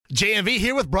JMV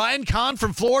here with Brian Kahn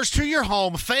from Floors to Your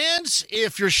Home. Fans,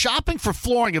 if you're shopping for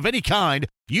flooring of any kind,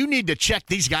 you need to check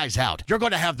these guys out. You're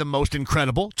going to have the most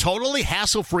incredible, totally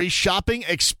hassle-free shopping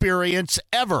experience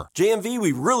ever. JMV,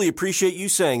 we really appreciate you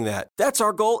saying that. That's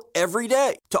our goal every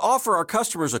day, to offer our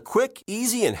customers a quick,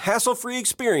 easy, and hassle-free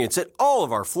experience at all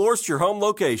of our Floors to Your Home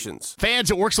locations.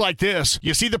 Fans, it works like this.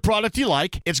 You see the product you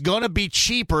like. It's going to be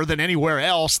cheaper than anywhere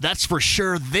else, that's for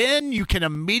sure. Then you can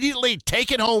immediately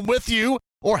take it home with you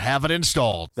or have it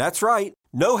installed. That's right.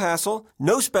 No hassle,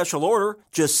 no special order.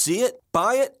 Just see it,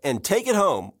 buy it, and take it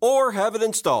home or have it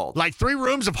installed. Like 3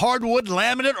 rooms of hardwood,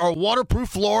 laminate, or waterproof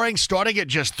flooring starting at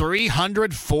just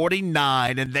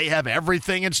 $349, and they have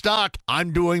everything in stock.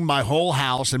 I'm doing my whole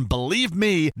house, and believe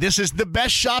me, this is the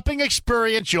best shopping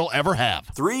experience you'll ever have.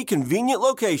 3 convenient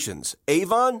locations: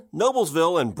 Avon,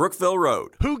 Noblesville, and Brookville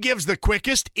Road. Who gives the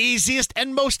quickest, easiest,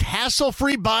 and most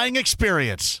hassle-free buying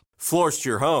experience? Floors to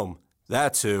Your Home.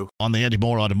 That's who. On the Andy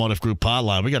Moore Automotive Group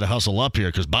hotline, we got to hustle up here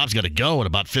because Bob's got to go at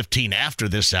about 15 after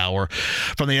this hour.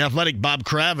 From The Athletic, Bob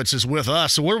Kravitz is with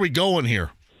us. So where are we going here?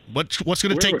 What's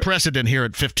going to take precedent here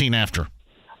at 15 after?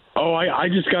 Oh, I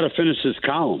just got to finish this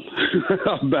column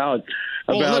about.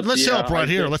 Let's help right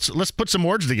here. Let's put some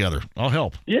words together. I'll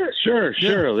help. Yeah, sure.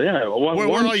 Yeah. Well,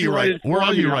 where are you right? Where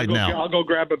are you right now? I'll go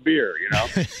grab a beer. You know.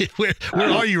 where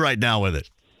are you right now with it?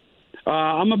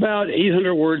 I'm about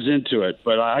 800 words into it,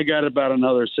 but I got about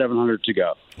another 700 to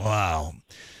go. Wow.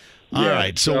 All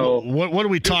right. So what are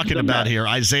we talking about here?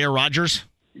 Isaiah Rodgers?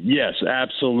 Yes,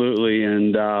 absolutely.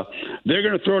 And they're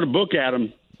going to throw the book at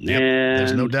him. Yep,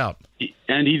 there's no doubt.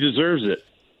 And he deserves it.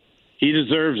 He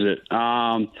deserves it.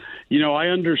 I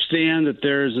understand that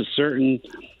there's a certain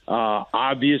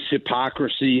obvious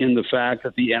hypocrisy in the fact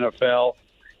that the NFL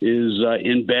is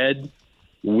in bed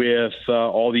with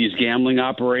all these gambling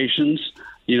operations,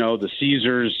 the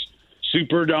Caesars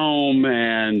Superdome,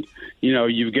 and,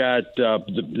 you've got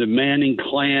the Manning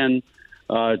clan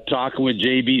talking with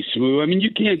JB Smoove. I mean,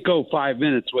 you can't go 5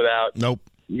 minutes without,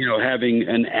 having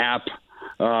an app,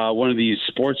 one of these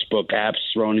sportsbook apps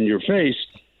thrown in your face,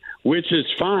 which is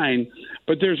fine.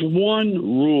 But there's one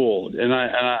rule, and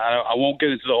I won't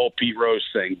get into the whole Pete Rose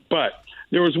thing, but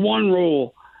there was one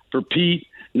rule for Pete.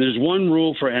 And there's one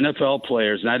rule for NFL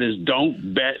players, and that is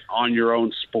don't bet on your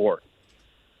own sport.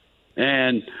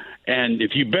 And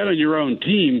if you bet on your own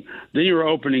team, then you're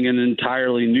opening an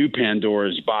entirely new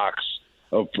Pandora's box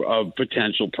of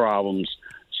potential problems.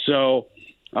 So,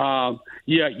 I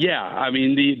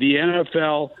mean, the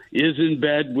NFL is in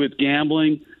bed with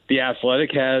gambling. The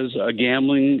Athletic has a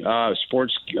gambling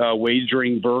sports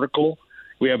wagering vertical.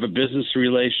 We have a business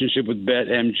relationship with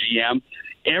BetMGM.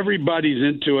 Everybody's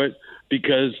into it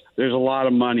because there's a lot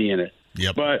of money in it.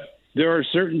 Yep. But there are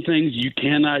certain things you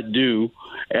cannot do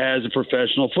as a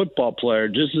professional football player.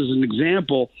 Just as an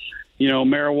example,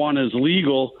 marijuana is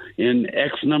legal in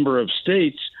X number of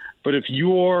states, but if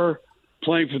you're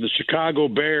playing for the Chicago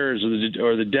Bears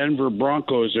or the Denver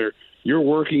Broncos, or you're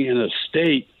working in a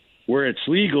state where it's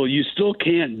legal, you still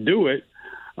can't do it,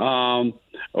 or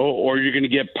you're going to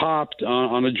get popped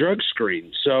on a drug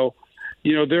screen. So,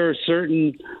 there are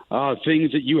certain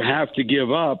things that you have to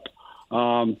give up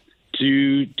to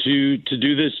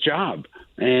do this job.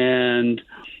 And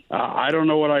I don't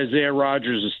know what Isaiah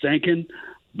Rodgers is thinking,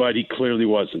 but he clearly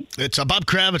wasn't. It's Bob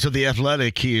Kravitz of The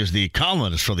Athletic. He is the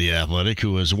columnist for The Athletic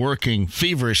who is working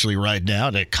feverishly right now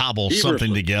to cobble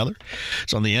something together.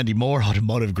 It's on the Andy Moore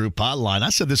Automotive Group hotline. I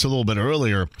said this a little bit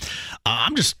earlier.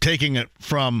 I'm just taking it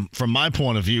from my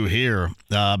point of view here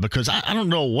because I don't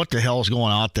know what the hell is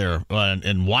going out there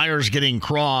and wires getting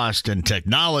crossed and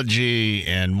technology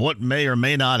and what may or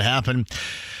may not happen.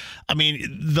 I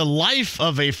mean, the life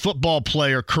of a football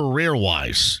player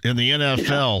career-wise in the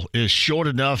NFL is short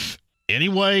enough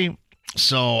anyway,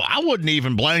 so I wouldn't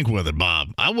even blank with it,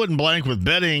 Bob. I wouldn't blank with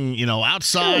betting,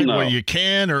 outside where you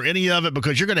can or any of it,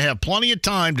 because you're going to have plenty of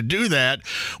time to do that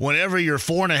whenever your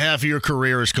 4.5-year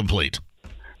career is complete.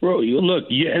 Well, look,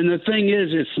 and the thing is,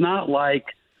 it's not like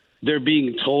they're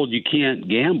being told you can't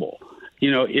gamble.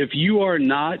 If you are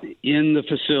not in the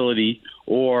facility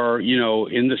or,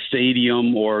 in the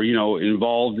stadium or,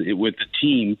 involved with the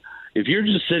team, if you're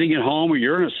just sitting at home or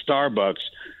you're in a Starbucks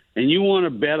and you want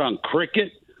to bet on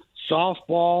cricket,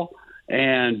 softball,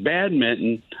 and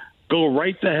badminton, go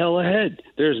right the hell ahead.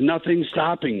 There's nothing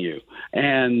stopping you.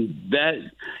 And that,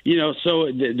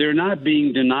 so they're not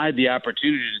being denied the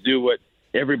opportunity to do what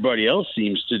everybody else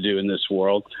seems to do in this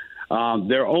world.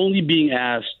 They're only being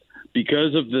asked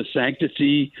because of the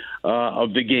sanctity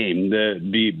of the game,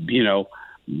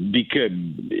 because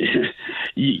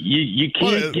you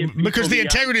can't because the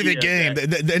integrity of the game,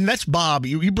 and that's Bob.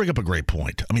 You bring up a great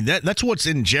point. I mean that's what's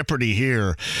in jeopardy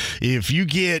here. If you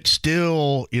get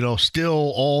still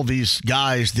all these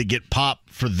guys that get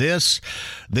popped for this,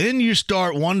 then you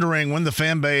start wondering when the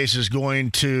fan base is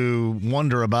going to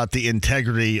wonder about the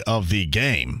integrity of the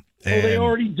game. Well, they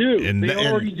already do. They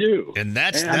already do, and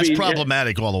that's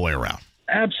problematic all the way around.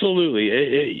 Absolutely.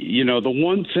 The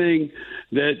one thing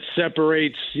that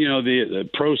separates, the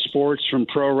pro sports from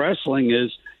pro wrestling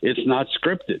is it's not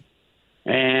scripted.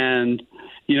 And,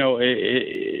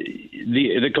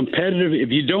 the competitive, if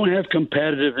you don't have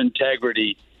competitive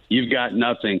integrity, you've got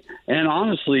nothing. And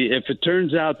honestly, if it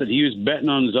turns out that he was betting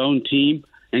on his own team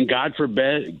and God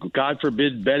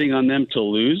forbid betting on them to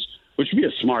lose, which would be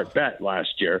a smart bet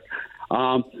last year,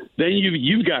 then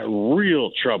you've got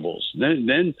real troubles.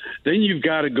 Then you've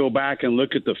got to go back and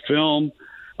look at the film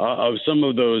of some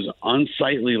of those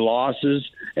unsightly losses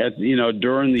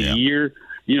during the year.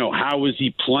 How was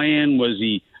he playing? Was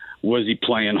he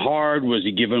playing hard? Was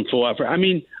he giving full effort? I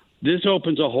mean, this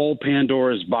opens a whole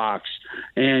Pandora's box.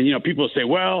 And people say,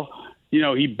 well,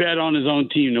 he bet on his own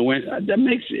team to win.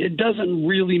 It doesn't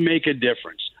really make a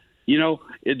difference.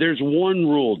 There's one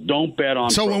rule: don't bet on.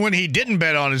 So when he didn't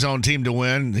bet on his own team to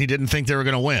win, he didn't think they were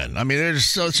going to win. I mean, there's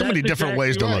so many different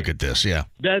ways to look at this. Yeah,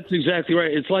 that's exactly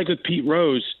right. It's like with Pete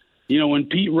Rose. When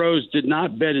Pete Rose did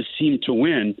not bet his team to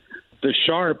win, the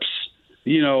sharps,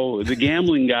 the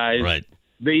gambling guys, right.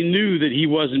 They knew that he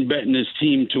wasn't betting his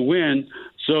team to win,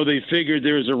 so they figured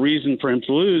there was a reason for him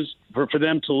to lose, for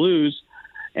them to lose,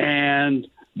 and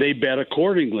they bet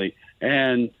accordingly.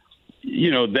 And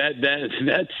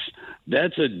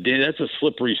that's a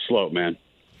slippery slope, man.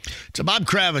 So Bob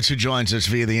Kravitz, who joins us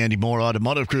via the Andy Moore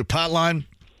Automotive Group hotline.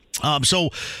 So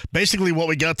basically what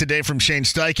we got today from Shane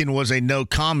Steichen was a no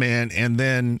comment, and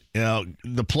then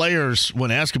the players, when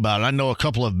asked about it, I know a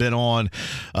couple have been on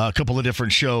a couple of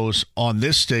different shows on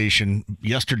this station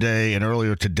yesterday and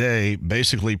earlier today,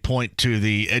 basically point to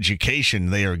the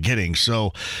education they are getting.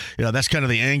 So that's kind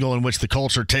of the angle in which the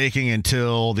Colts are taking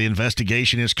until the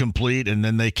investigation is complete, and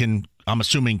then they can, I'm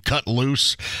assuming, cut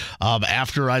loose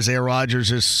after Isaiah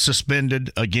Rodgers is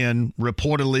suspended again,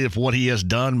 reportedly, of what he has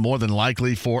done, more than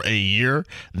likely for a year.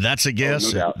 That's a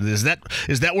guess. No doubt. Is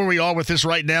that where we are with this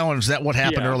right now, and is that what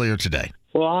happened earlier today?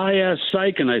 Well, I asked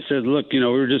Steichen, I said, look, we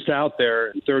were just out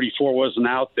there, and 34 wasn't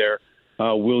out there.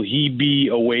 Will he be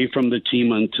away from the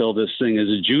team until this thing is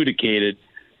adjudicated?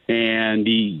 And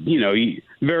he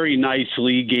very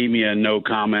nicely gave me a no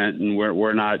comment, and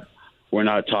we're not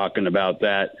talking about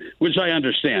that, which I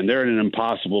understand. They're in an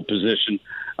impossible position.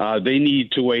 They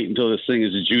need to wait until this thing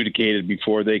is adjudicated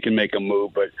before they can make a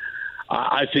move. But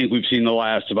I think we've seen the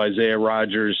last of Isaiah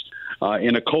Rodgers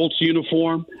in a Colts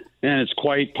uniform, and it's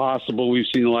quite possible we've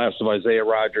seen the last of Isaiah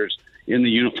Rodgers in the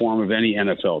uniform of any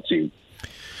NFL team.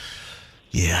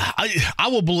 Yeah, I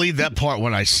will believe that part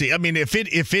when I see. I mean, if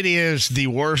it is the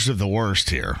worst of the worst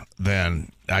here,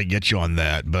 then I get you on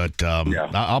that. But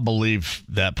I'll believe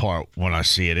that part when I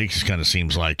see it. It just kind of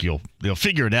seems like you'll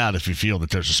figure it out if you feel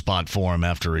that there's a spot for him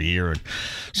after a year, and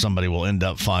somebody will end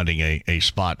up finding a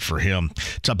spot for him.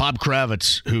 It's Bob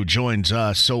Kravitz who joins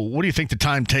us. So what do you think the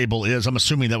timetable is? I'm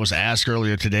assuming that was asked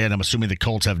earlier today, and I'm assuming the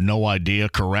Colts have no idea,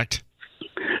 correct?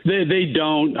 They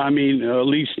don't. I mean, at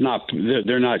least not.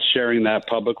 They're not sharing that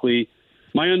publicly.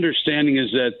 My understanding is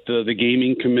that the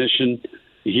Gaming Commission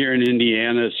here in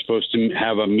Indiana is supposed to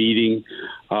have a meeting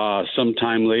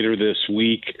sometime later this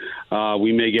week.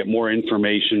 We may get more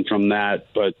information from that,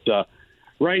 but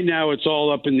right now it's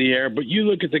all up in the air. But you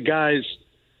look at the guys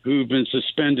who've been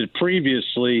suspended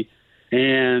previously,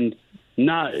 and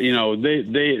not,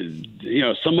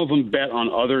 some of them bet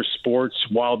on other sports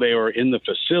while they were in the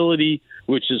facility,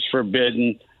 which is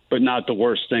forbidden, but not the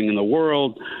worst thing in the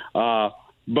world.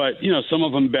 But some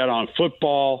of them bet on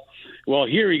football. Well,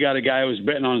 here you got a guy who's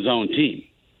betting on his own team,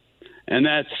 and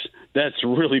that's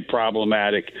really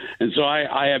problematic. And so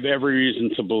I have every reason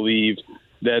to believe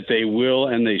that they will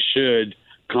and they should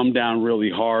come down really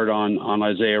hard on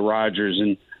Isaiah Rodgers.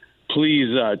 And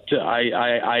please,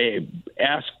 I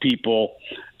ask people,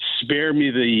 spare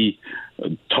me the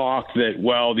talk that,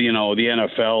 well, the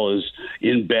NFL is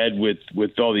in bed with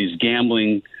all these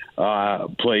gambling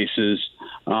places.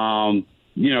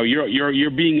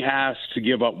 You're being asked to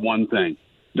give up one thing.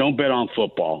 Don't bet on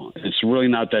football. It's really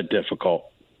not that difficult.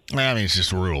 I mean, it's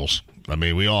just rules. I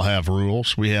mean, we all have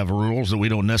rules. We have rules that we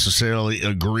don't necessarily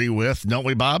agree with, don't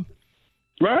we, Bob?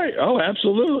 Right. Oh,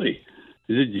 absolutely.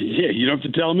 Yeah, you don't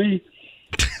have to tell me.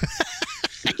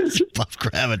 Bob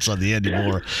Kravitz on the Andy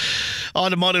Moore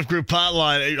Automotive Group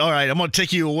Hotline. All right, I'm going to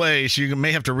take you away, so you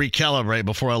may have to recalibrate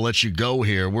before I let you go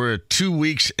here. We're 2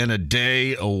 weeks and a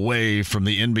day away from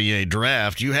the NBA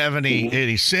draft. Do you have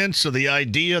any sense of the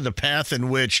idea, the path in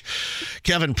which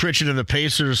Kevin Pritchett and the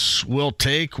Pacers will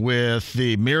take with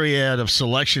the myriad of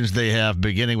selections they have,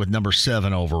 beginning with number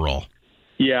 7 overall?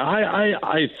 Yeah,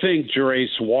 I think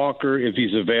Jarace Walker, if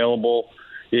he's available,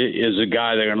 is a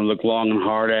guy they're going to look long and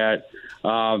hard at.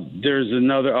 There's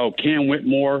another, Cam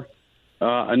Whitmore,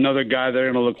 another guy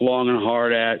they're going to look long and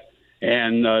hard at,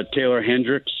 and Taylor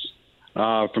Hendricks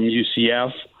from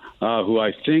UCF, who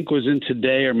I think was in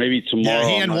today or maybe tomorrow. Yeah,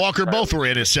 he and Walker both were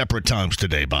in at separate times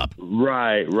today, Bob.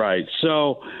 Right.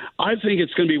 So I think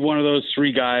it's going to be one of those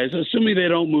 3 guys, assuming they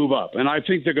don't move up. And I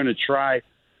think they're going to try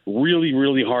really,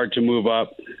 really hard to move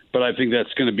up, but I think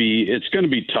it's going to be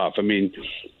tough. I mean,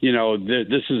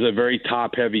 this is a very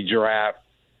top-heavy draft,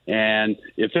 and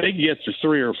if they get to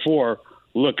 3 or 4,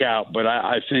 look out. But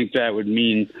I think that would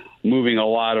mean moving a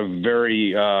lot of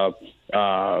very,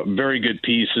 very good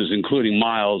pieces, including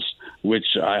Miles,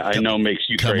 which I know makes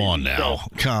you crazy. Come on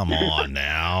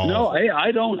now. No,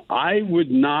 I don't. I would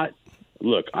not.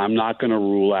 Look, I'm not going to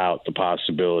rule out the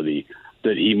possibility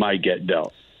that he might get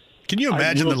dealt. Can you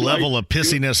imagine the level of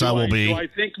pissiness I will be? Do I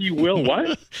think you will?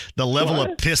 What? The level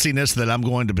of pissiness that I'm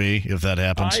going to be if that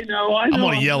happens. I know. I'm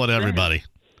going to yell at everybody.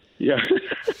 Yeah.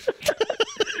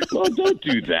 Well, don't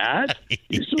do that.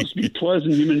 You're supposed to be a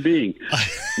pleasant human being.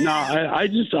 No,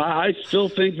 I still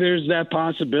think there's that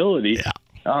possibility.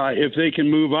 Yeah. If they can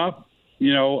move up,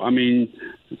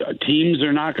 teams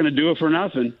are not going to do it for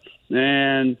nothing.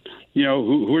 And,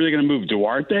 who are they going to move?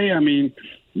 Duarte? I mean,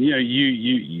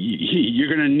 you're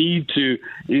going to need to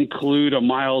include a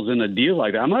Miles in a deal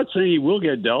like that. I'm not saying he will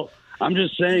get dealt. I'm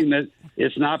just saying that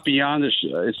it's not beyond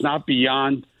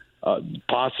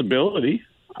possibility.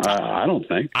 I don't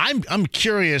think. I'm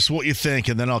curious what you think,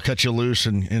 and then I'll cut you loose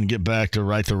and get back to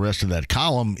write the rest of that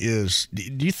column.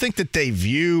 Do you think that they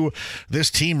view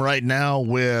this team right now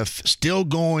with still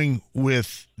going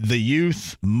with the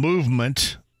youth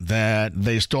movement that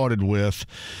they started with,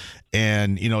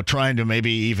 and trying to maybe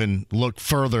even look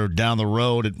further down the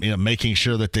road at making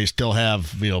sure that they still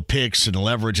have picks and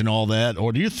leverage and all that?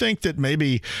 Or do you think that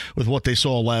maybe with what they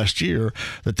saw last year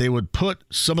that they would put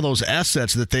some of those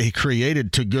assets that they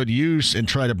created to good use and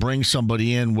try to bring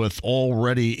somebody in with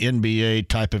already NBA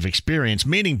type of experience,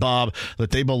 meaning, Bob,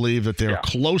 that they believe that they're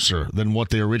closer than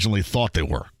what they originally thought they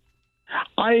were?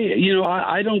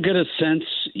 I don't get a sense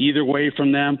either way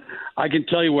from them. I can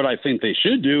tell you what I think they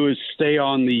should do is stay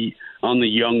on the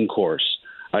young course.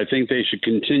 I think they should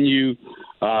continue,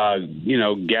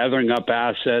 gathering up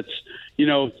assets,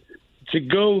 to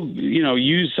go,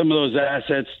 use some of those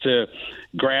assets to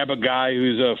grab a guy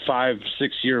who's a 5-6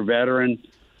 year veteran.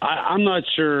 I'm not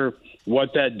sure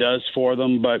what that does for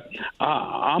them, but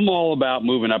I'm all about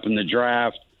moving up in the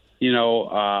draft.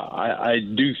 I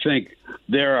do think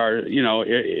there are,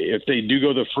 if they do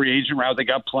go the free agent route, they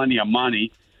got plenty of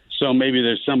money. So maybe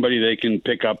there's somebody they can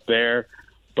pick up there.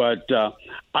 But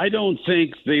I don't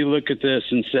think they look at this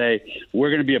and say, we're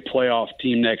going to be a playoff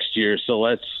team next year, so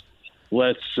let's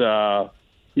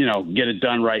get it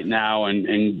done right now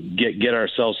and get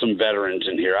ourselves some veterans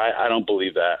in here. I don't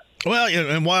believe that. Well,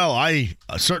 and while I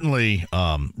certainly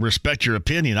respect your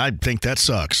opinion, I think that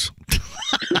sucks.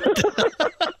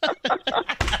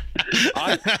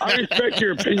 I respect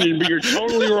your opinion, but you're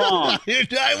totally wrong.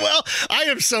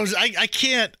 I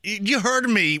can't. You heard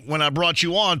me when I brought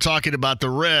you on talking about the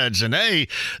Reds, and hey,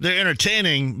 they're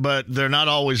entertaining, but they're not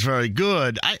always very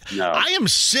good. I am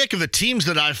sick of the teams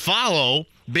that I follow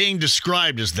being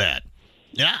described as that.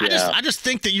 Yeah, I just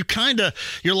think that you're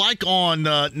like on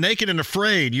Naked and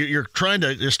Afraid. You're trying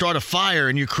to start a fire,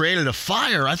 and you created a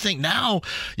fire. I think now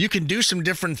you can do some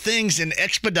different things and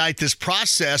expedite this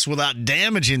process without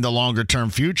damaging the longer term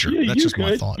future. Yeah, That's just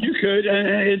my thought. You could, and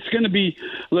it's going to be.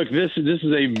 Look, this is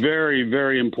a very,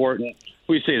 very important.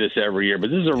 We say this every year, but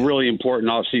this is a really important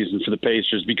offseason for the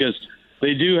Pacers because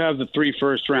they do have the 3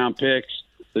 first-round picks.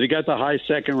 They got the high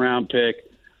second-round pick.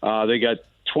 They got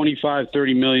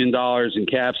 $25-30 million in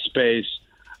cap space.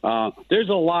 There's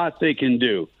a lot they can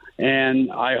do, and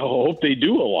I hope they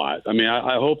do a lot. I mean,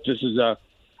 I hope this is a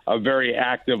very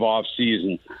active off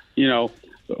season. Now,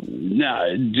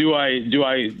 do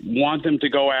I want them to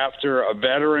go after a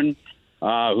veteran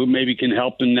who maybe can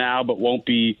help them now but won't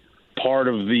be part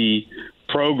of the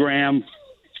program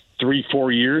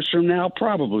 3-4 years from now?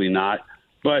 Probably not.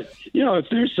 But if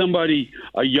there's somebody,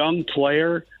 a young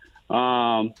player,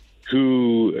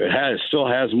 who still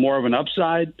has more of an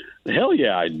upside, hell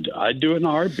yeah, I'd do it in a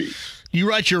heartbeat. You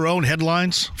write your own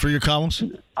headlines for your columns?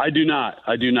 I do not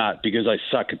because I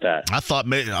suck at that. I thought,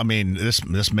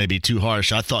 this may be too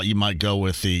harsh. I thought you might go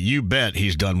with you bet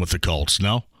he's done with the Colts.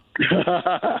 No?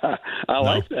 I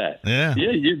like that. Yeah.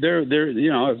 Yeah. They're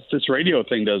if this radio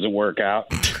thing doesn't work out,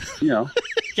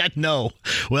 I know.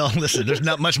 Well, listen, there's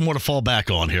not much more to fall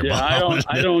back on here. Yeah, Bob.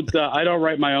 I don't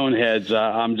write my own heads.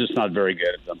 I'm just not very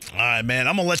good at them. All right, man.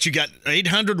 I'm gonna let you got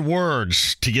 800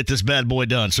 words to get this bad boy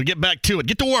done. So get back to it.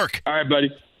 Get to work. All right,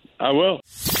 buddy. I will.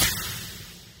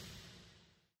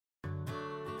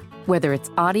 Whether it's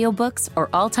audiobooks or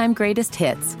all-time greatest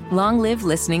hits, long live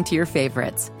listening to your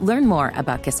favorites. Learn more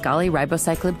about Kisqali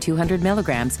Ribociclib 200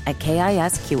 milligrams at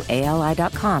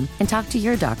KISQALI.com and talk to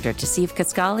your doctor to see if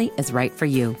Kisqali is right for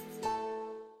you.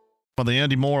 On the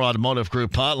Andy Moore Automotive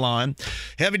Group hotline,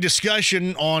 heavy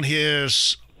discussion on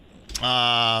his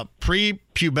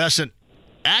prepubescent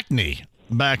acne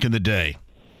back in the day.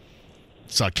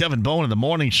 Saw Kevin Bowen in the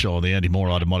morning show on the Andy Moore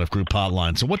Automotive Group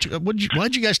hotline. So why'd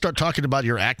you guys start talking about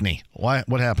your acne? What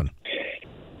happened?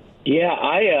 Yeah,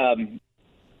 I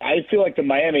feel like the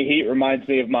Miami Heat reminds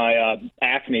me of my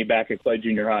acne back at Clay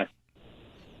Junior High.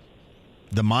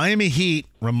 The Miami Heat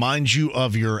reminds you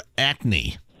of your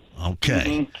acne. Okay.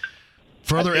 Mm-hmm.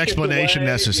 Further explanation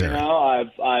necessary.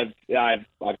 I've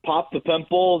popped the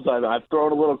pimples. I've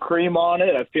thrown a little cream on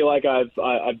it. I feel like I've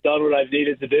done what I've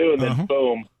needed to do, and then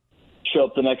boom. Show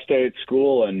up the next day at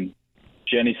school and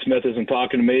Jenny Smith isn't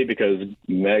talking to me because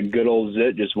that good old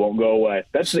zit just won't go away.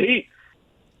 That's the Heat.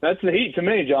 That's the Heat to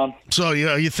me, John. So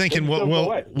are you thinking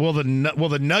will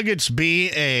the Nuggets be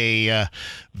a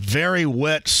very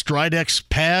wet Stridex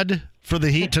pad for the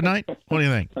Heat tonight? What do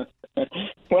you think?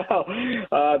 Well,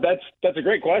 that's a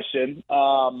great question.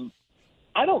 I'm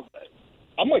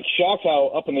like shocked how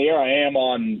up in the air I am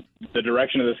on the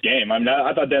direction of this game.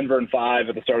 I thought Denver in 5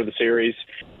 at the start of the series.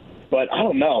 But I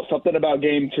don't know, something about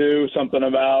Game 2, something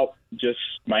about just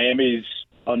Miami's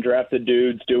undrafted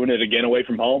dudes doing it again away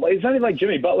from home. It's not even like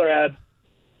Jimmy Butler had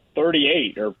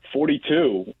 38 or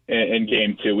 42 in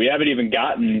Game 2. We haven't even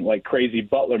gotten like crazy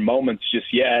Butler moments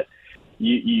just yet.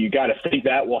 You got to think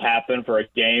that will happen for a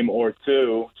game or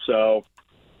two. So,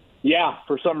 yeah,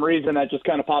 for some reason that just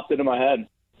kind of popped into my head.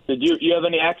 Did you have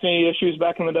any acne issues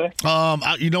back in the day?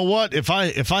 You know what? If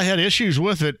I had issues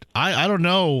with it, I don't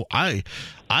know. I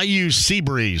use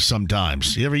Seabreeze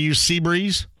sometimes. You ever use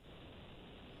Seabreeze?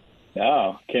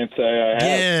 No, can't say I have.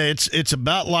 Yeah, it's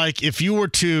about like if you were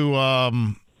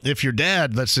to if your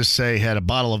dad, let's just say, had a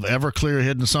bottle of Everclear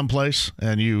hidden someplace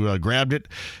and you grabbed it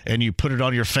and you put it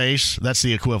on your face, that's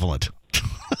the equivalent.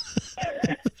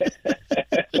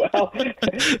 Well,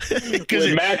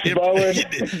 with Max Bowen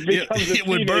becomes a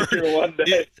teenager one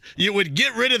day. It would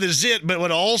get rid of the zit, but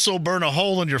would also burn a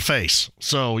hole in your face.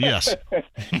 So, yes.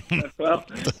 Well,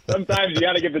 sometimes you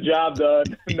got to get the job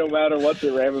done, no matter what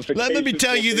the ramifications. Let me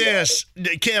tell you this,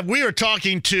 Kev. We are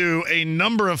talking to a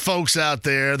number of folks out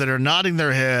there that are nodding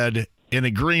their head in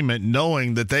agreement,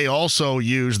 knowing that they also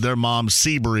use their mom's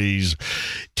Seabreeze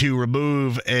to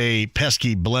remove a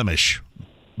pesky blemish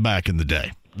back in the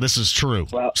day. This is true.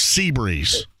 Well,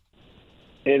 Seabreeze.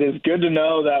 It is good to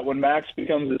know that when Max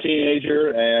becomes a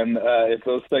teenager and if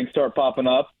those things start popping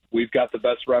up, we've got the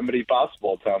best remedy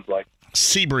possible, it sounds like.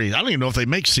 Seabreeze. I don't even know if they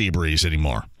make Seabreeze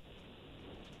anymore.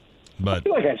 But I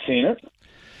feel like I've seen it.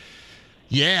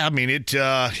 Yeah,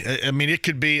 it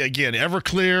could be, again,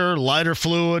 Everclear, lighter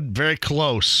fluid, very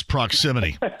close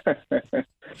proximity.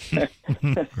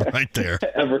 Right there.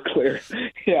 Everclear.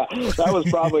 Yeah, that was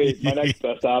probably my next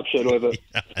best option with it.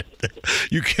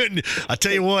 You couldn't. I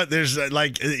tell you what, there's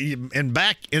and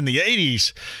back in the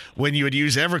 80s when you would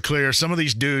use Everclear, some of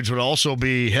these dudes would also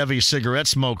be heavy cigarette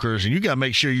smokers, and you got to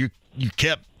make sure you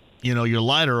kept, your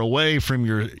lighter away from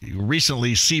your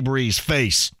recently Seabreeze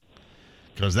face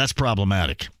because that's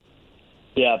problematic.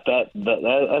 Yeah,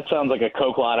 that sounds like a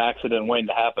Coke lot accident waiting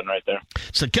to happen right there.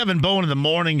 So Kevin Bowen in the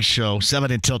morning show,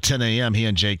 7 until 10 a.m., he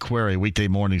and Jay Query, weekday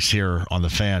mornings here on The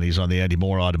Fan. He's on the Andy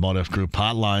Moore Automotive Group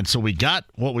hotline. So we got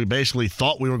what we basically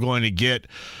thought we were going to get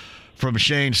from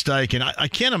Shane Steichen. I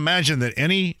can't imagine that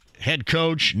any head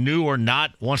coach, new or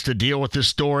not, wants to deal with this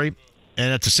story.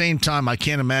 And at the same time, I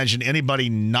can't imagine anybody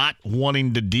not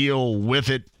wanting to deal with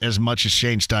it as much as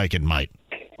Shane Steichen might.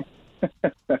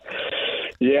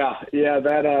 He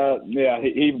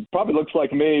probably looks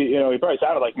like me. He probably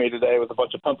sounded like me today with a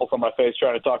bunch of pimples on my face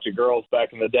trying to talk to girls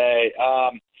back in the day.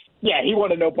 He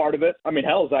wanted no part of it. I mean,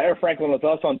 hell, Zaire Franklin with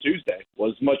us on Tuesday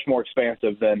was much more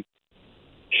expansive than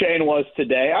Shane was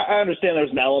today. I understand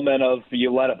there's an element of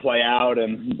you let it play out,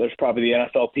 and there's probably the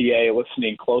NFLPA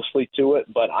listening closely to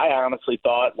it. But I honestly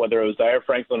thought whether it was Zaire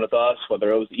Franklin with us,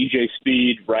 whether it was EJ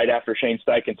Speed right after Shane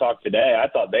Steichen talked today, I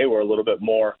thought they were a little bit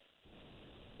more,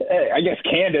 I guess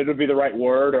candid would be the right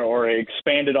word, or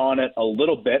expanded on it a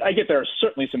little bit. I get there are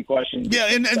certainly some questions. Yeah,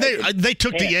 and they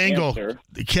took the angle. Answer.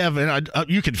 Kevin,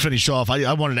 you can finish off.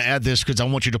 I wanted to add this because I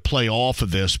want you to play off of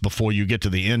this before you get to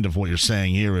the end of what you're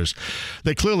saying here. Is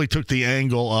they clearly took the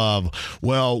angle of,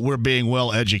 well, we're being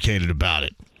well educated about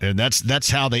it. And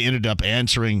that's how they ended up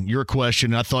answering your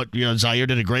question. I thought, Zaire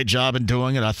did a great job in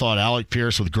doing it. I thought Alec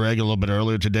Pierce with Greg a little bit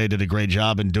earlier today did a great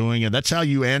job in doing it. That's how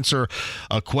you answer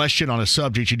a question on a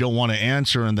subject you don't want to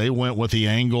answer. And they went with the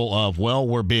angle of, well,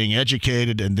 we're being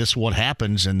educated and this is what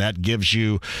happens. And that gives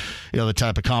you, the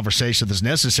type of conversation that's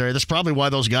necessary. That's probably why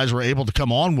those guys were able to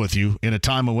come on with you in a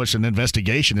time in which an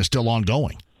investigation is still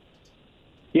ongoing.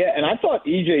 Yeah, and I thought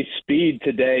EJ Speed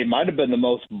today might have been the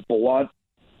most blunt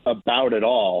about it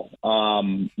all.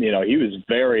 He was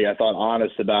very, I thought,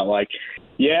 honest about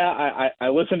I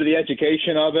listened to the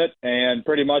education of it, and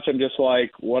pretty much I'm just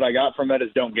like, what I got from it is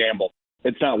don't gamble.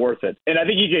 It's not worth it. And I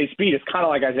think EJ Speed is kind of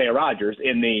like Isaiah Rodgers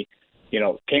in the,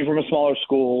 came from a smaller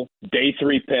school, day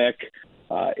 3 pick.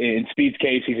 In Speed's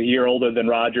case, he's a year older than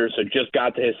Rodgers, so just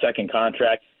got to his second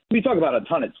contract. We talk about a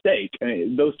ton at stake. I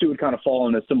mean, those two would kind of fall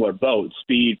in a similar boat.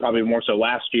 Speed probably more so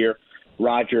last year.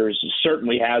 Rodgers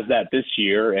certainly has that this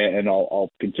year, and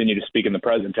I'll continue to speak in the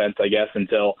present tense, I guess,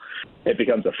 until it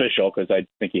becomes official, because I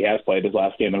think he has played his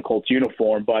last game in a Colts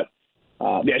uniform. But,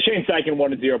 Shane Steichen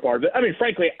wanted zero part of it. I mean,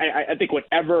 frankly, I think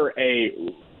whenever a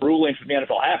ruling from the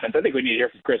NFL happens, I think we need to hear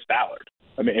from Chris Ballard.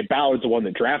 I mean, Ballard's the one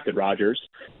that drafted Rodgers.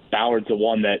 Ballard's the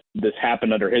one that this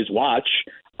happened under his watch.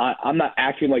 I'm not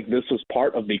acting like this was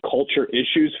part of the culture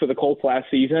issues for the Colts last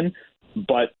season,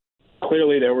 but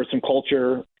clearly there were some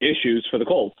culture issues for the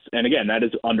Colts. And again, that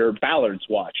is under Ballard's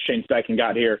watch. Shane Steichen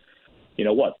got here,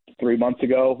 3 months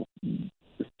ago.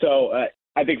 So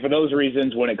I think for those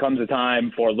reasons, when it comes to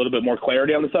time for a little bit more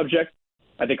clarity on the subject,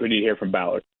 I think we need to hear from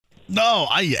Ballard. No,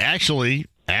 I actually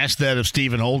asked that of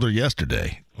Stephen Holder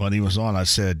yesterday when he was on. I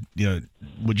said,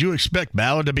 would you expect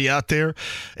Ballard to be out there?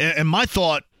 And my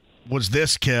thought was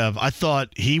this, Kev. I thought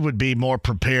he would be more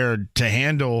prepared to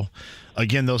handle,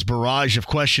 again, those barrage of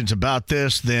questions about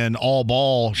this than all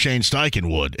ball Shane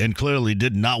Steichen would, and clearly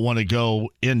did not want to go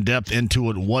in depth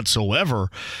into it whatsoever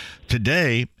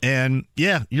today. And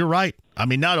yeah, you're right. I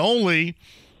mean, not only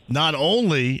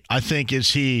I think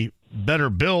is he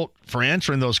better built for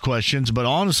answering those questions, but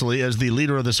honestly, as the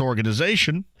leader of this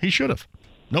organization, he should have,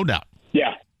 no doubt.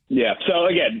 Yeah. So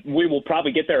again, we will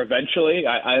probably get there eventually.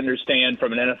 I understand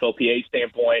from an NFLPA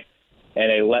standpoint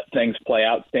and a let things play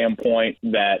out standpoint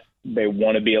that they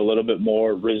want to be a little bit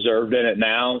more reserved in it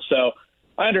now. So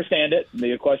I understand it.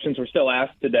 The questions were still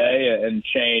asked today, and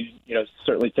Shane,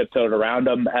 certainly tiptoed around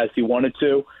them as he wanted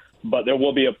to. But there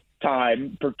will be a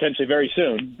time, potentially very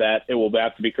soon, that it will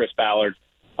have to be Chris Ballard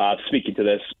speaking to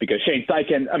this, because Shane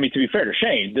Steichen, to be fair to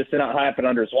Shane, this did not happen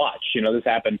under his watch. This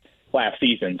happened last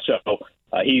season. So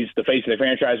he's the face of the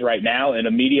franchise right now in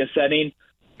a media setting.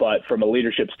 But from a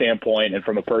leadership standpoint and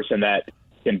from a person that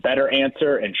can better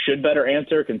answer and should better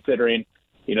answer, considering,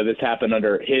 this happened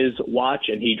under his watch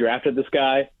and he drafted this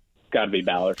guy, it's got to be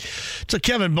Ballard. So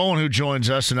Kevin Bowen who joins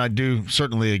us, and I do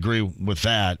certainly agree with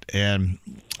that. And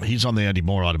he's on the Andy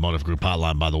Moore Automotive Group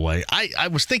hotline, by the way. I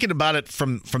was thinking about it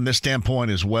from this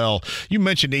standpoint as well. You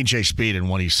mentioned EJ Speed and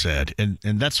what he said, and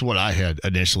that's what I had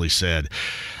initially said.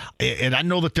 And I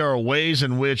know that there are ways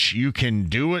in which you can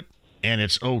do it, and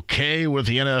it's okay with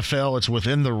the NFL. It's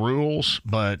within the rules.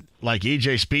 But like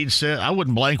EJ Speed said, I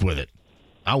wouldn't blank with it.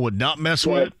 I would not mess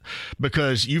with it,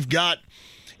 because you've got,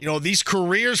 these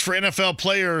careers for NFL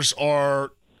players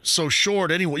are so short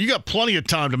anyway. You got plenty of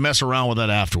time to mess around with that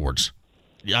afterwards.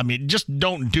 I mean, just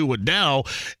don't do it now.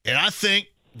 And I think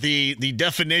the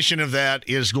definition of that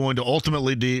is going to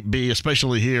ultimately be,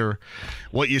 especially here,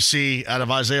 what you see out of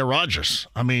Isaiah Rodgers.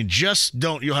 I mean, just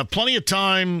don't. You'll have plenty of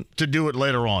time to do it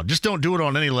later on. Just don't do it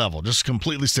on any level. Just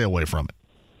completely stay away from it.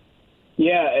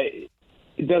 Yeah,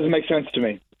 it doesn't make sense to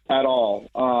me at all.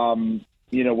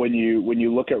 When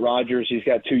you look at Rodgers, he's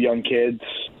got 2 young kids.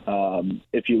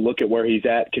 If you look at where he's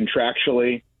at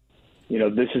contractually,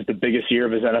 this is the biggest year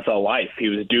of his NFL life. He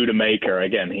was due to make, or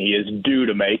again, he is due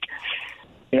to make,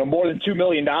 more than $2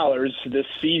 million this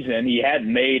season. He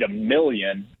hadn't made $1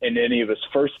 million in any of his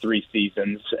first 3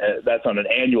 seasons. That's on an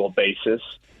annual basis.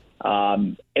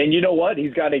 And you know what?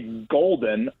 He's got a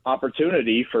golden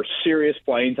opportunity for serious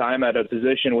playing time at a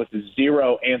position with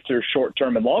 0 answers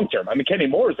short-term and long-term. I mean, Kenny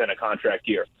Moore's in a contract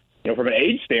year. from an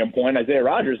age standpoint, Isaiah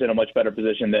Rodgers is in a much better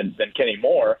position than Kenny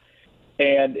Moore.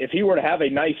 And if he were to have a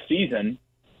nice season,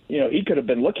 he could have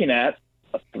been looking at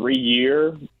a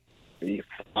 3-year,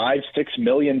 $5-6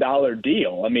 million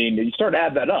deal. I mean, you start to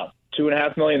add that up,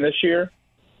 $2.5 million this year.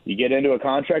 You get into a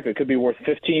contract that could be worth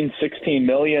 $15-16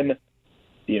 million,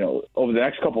 over the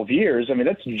next couple of years. I mean,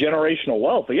 that's generational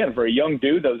wealth. Again, for a young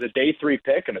dude that was a day 3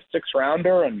 pick and a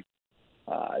 6-rounder and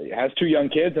has 2 young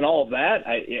kids and all of that.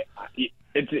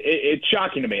 It's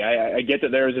shocking to me. I get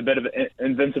that there is a bit of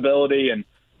invincibility and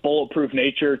bulletproof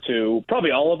nature to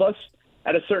probably all of us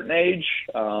at a certain age.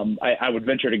 I would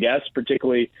venture to guess,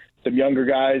 particularly some younger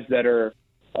guys that are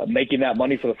making that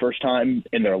money for the first time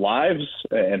in their lives,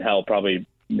 and hell, probably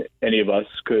any of us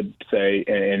could say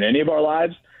in any of our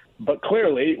lives. But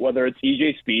clearly, whether it's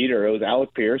EJ Speed or it was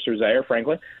Alec Pierce or Zaire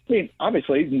Franklin, I mean,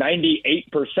 obviously 98%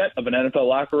 of an NFL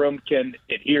locker room can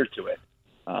adhere to it.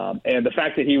 And the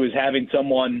fact that he was having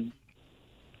someone,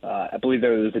 I believe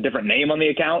there was a different name on the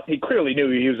account, he clearly knew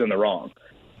he was in the wrong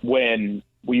when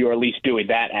we were at least doing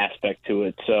that aspect to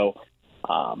it. So,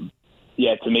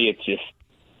 to me, it's just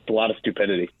a lot of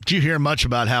stupidity. Did you hear much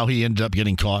about how he ended up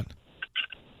getting caught?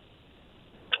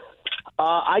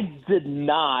 I did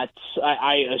not.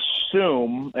 I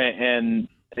assume, and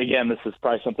again, this is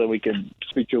probably something we can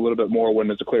speak to a little bit more when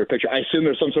there's a clearer picture. I assume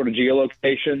there's some sort of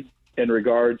geolocation in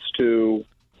regards to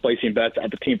placing bets at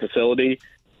the team facility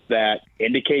that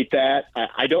indicate that.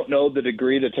 I don't know the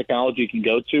degree the technology can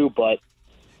go to, but,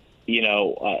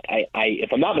 if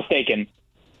I'm not mistaken,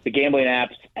 the gambling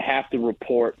apps have to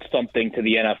report something to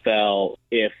the NFL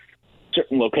if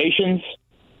certain locations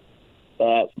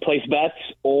place bets,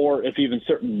 or if even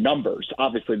certain numbers.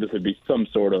 Obviously, this would be some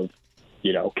sort of,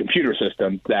 computer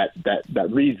system that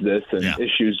reads this and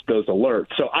issues those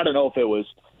alerts. So I don't know if it was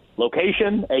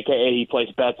location, aka he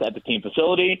placed bets at the team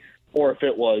facility, or if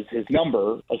it was his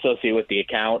number associated with the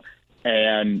account,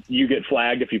 and you get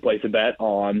flagged if you place a bet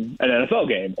on an NFL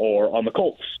game or on the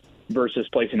Colts versus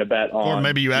placing a bet on. Or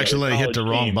maybe you accidentally hit the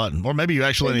wrong button. Or maybe you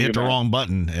accidentally hit the wrong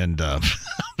button. And I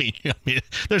mean,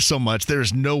 there's so much.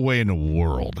 There's no way in the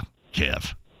world,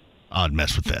 Kev, I'd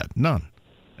mess with that. None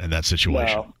in that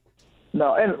situation.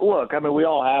 No. And look, I mean, we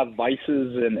all have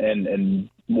vices and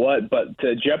what, but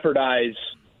to jeopardize,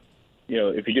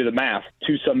 if you do the math,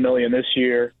 $2-some million this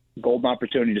year, golden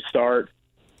opportunity to start,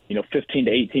 $15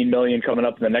 to $18 million coming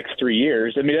up in the next 3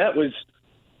 years. I mean, that was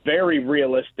very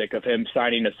realistic of him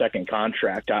signing a second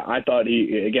contract. I thought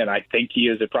I think he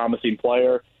is a promising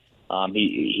player.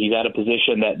 He's at a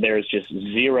position that there's just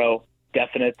zero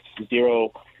definites,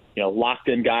 zero, locked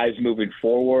in guys moving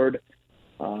forward.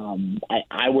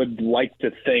 I would like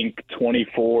to think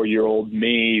 24-year-old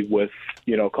me with,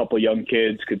 a couple young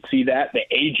kids could see that. The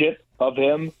agent of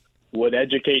him would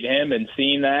educate him in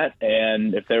seeing that.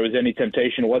 And if there was any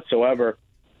temptation whatsoever,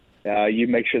 you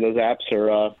make sure those apps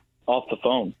are off the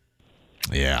phone.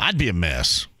 Yeah, I'd be a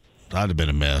mess. I'd have been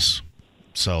a mess.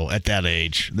 So at that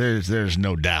age, there's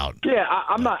no doubt. Yeah,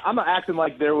 I'm not acting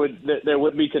like there would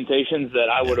be temptations that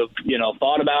I would have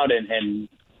thought about and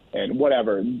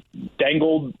whatever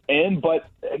dangled in. But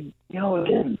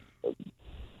again,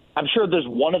 I'm sure there's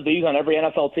one of these on every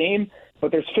NFL team,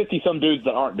 but there's 50 some dudes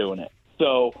that aren't doing it.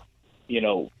 So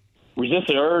resist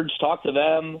the urge, talk to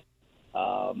them.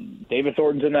 David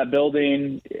Thornton's in that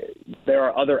building. There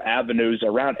are other avenues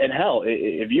around. And hell,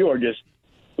 if you are just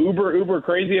uber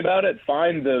crazy about it,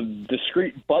 find the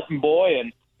discreet button boy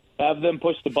and have them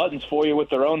push the buttons for you with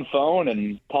their own phone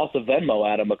and toss a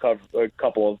Venmo at them a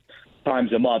couple of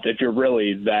times a month if you're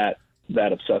really that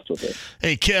obsessed with it.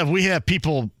 Hey, Kev, we have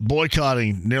people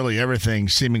boycotting nearly everything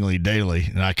seemingly daily,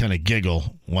 and I kind of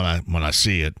giggle when I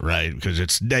see it, right? Because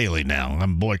it's daily now.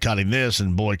 I'm boycotting this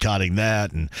and boycotting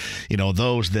that, and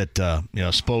those that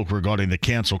spoke regarding the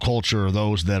cancel culture, or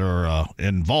those that are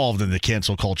involved in the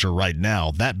cancel culture right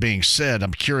now. That being said,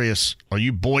 I'm curious: are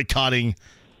you boycotting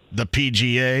the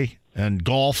PGA and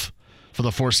golf for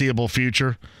the foreseeable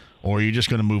future, or are you just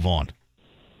going to move on?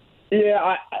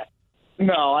 Yeah,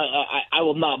 No, I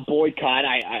will not boycott.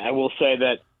 I will say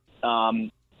that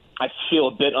I feel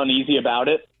a bit uneasy about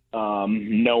it,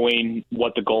 knowing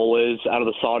what the goal is out of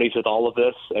the Saudis with all of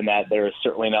this, and that there is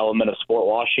certainly an element of sport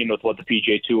washing with what the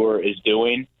PGA Tour is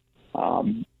doing.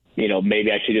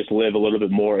 Maybe I should just live a little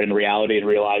bit more in reality and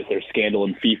realize there's scandal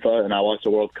in FIFA, and I watch the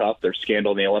World Cup. There's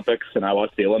scandal in the Olympics, and I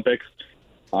watch the Olympics.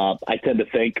 I tend to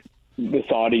think the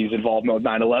Saudis' involvement with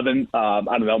 9/11, I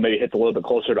don't know, maybe hits a little bit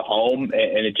closer to home,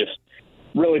 and it just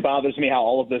really bothers me how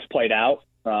all of this played out.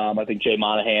 I think Jay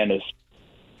Monahan is,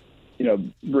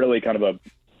 really kind of a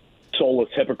soulless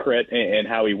hypocrite in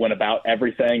how he went about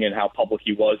everything and how public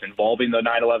he was involving the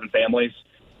 9/11 families.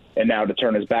 And now to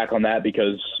turn his back on that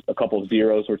because a couple of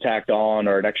zeros were tacked on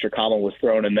or an extra comma was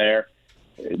thrown in there,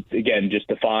 it, again, just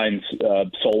defines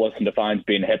soulless and defines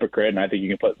being a hypocrite. And I think you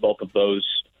can put both of those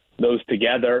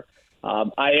together.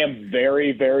 I am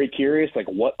very, very curious, like,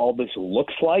 what all this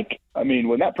looks like. I mean,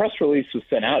 when that press release was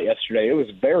sent out yesterday, it was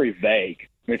very vague.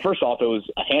 I mean, first off, it was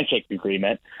a handshake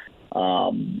agreement.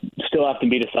 Still have to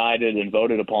be decided and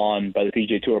voted upon by the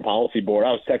PGA Tour Policy Board.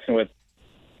 I was texting with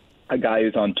a guy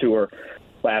who's on tour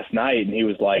last night, and he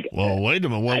was like, "Well, wait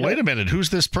a minute. Who's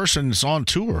this person that's on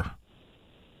tour?"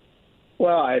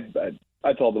 Well,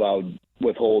 I told him I would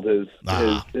withhold his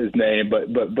name,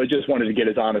 but just wanted to get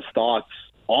his honest thoughts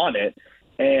on it.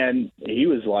 And he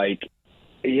was like,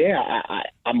 "Yeah,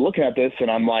 I'm looking at this,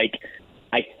 and I'm like,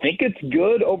 I think it's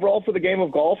good overall for the game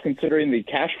of golf, considering the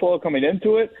cash flow coming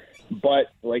into it. But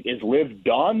like, is LIV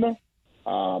done?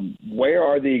 Where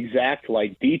are the exact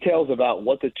details about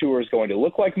what the tour is going to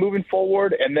look like moving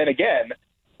forward? And then again,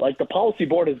 the policy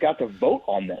board has got to vote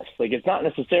on this. It's not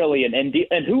necessarily an ND.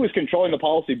 And who is controlling the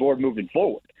policy board moving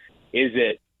forward? Is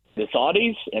it the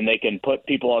Saudis, and they can put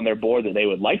people on their board that they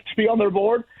would like to be on their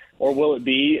board, or will it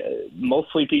be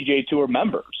mostly PGA Tour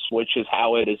members, which is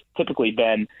how it has typically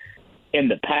been in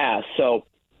the past? So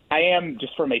I am,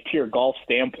 just from a pure golf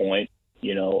standpoint,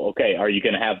 okay, are you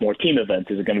going to have more team events?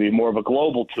 Is it going to be more of a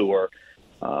global tour?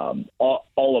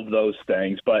 All of those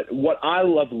things. But what I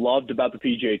have loved about the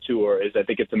PGA Tour is I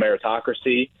think it's a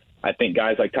meritocracy. I think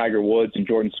guys like Tiger Woods and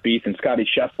Jordan Spieth and Scottie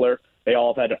Scheffler, they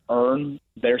all have had to earn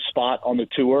their spot on the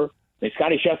tour.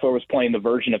 Scottie Scheffler was playing the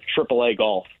version of AAA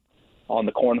golf on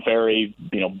the Korn Ferry,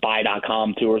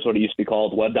 buy.com tour is what it used to be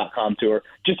called, web.com tour,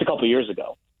 just a couple of years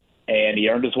ago. And he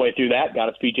earned his way through that, got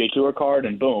his PGA Tour card,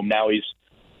 and boom, now he's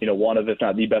one of, if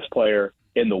not the best player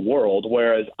in the world.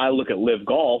 Whereas I look at LIV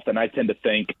Golf, and I tend to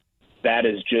think that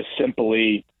is just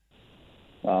simply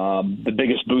the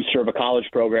biggest booster of a college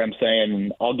program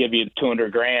saying, I'll give you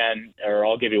 $200,000, or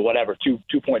I'll give you whatever,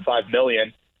 $2.5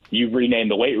 million. You rename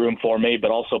the weight room for me,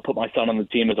 but also put my son on the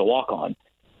team as a walk-on.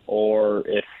 Or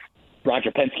if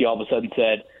Roger Penske all of a sudden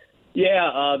said,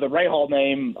 the Rahal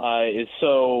name is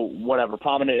so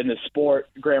prominent in this sport,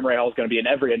 Graham Rahal is going to be in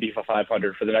every Indy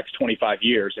 500 for the next 25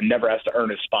 years and never has to earn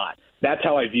his spot. That's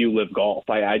how I view LIV Golf.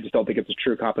 I just don't think it's a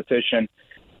true competition,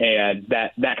 and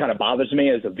that kind of bothers me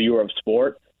as a viewer of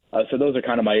sport. So those are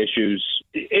kind of my issues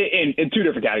in two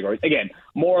different categories. Again,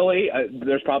 morally,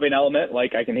 there's probably an element,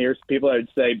 I can hear people that would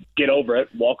say, get over it,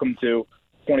 welcome to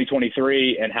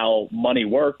 2023 and how money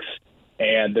works.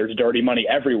 And there's dirty money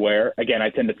everywhere. Again, I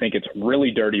tend to think it's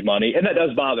really dirty money, and that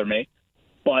does bother me.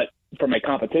 But from a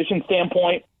competition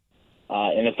standpoint,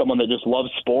 and as someone that just loves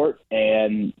sport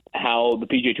and how the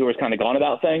PGA Tour has kind of gone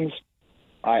about things,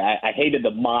 I hated the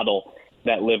model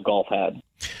that LIV Golf had.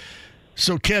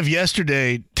 So, Kev,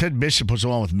 yesterday, Ted Bishop was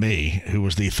on with me, who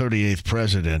was the 38th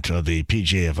president of the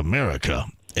PGA of America,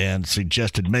 and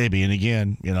suggested maybe, and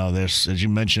again, there's, as you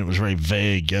mentioned, it was very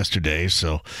vague yesterday,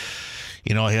 so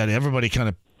he had everybody kind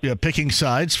of picking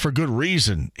sides for good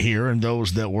reason here, and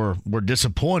those that were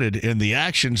disappointed in the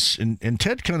actions. And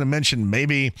Ted kind of mentioned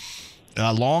maybe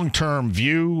a long-term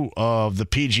view of the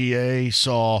PGA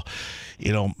saw,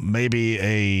 maybe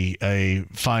a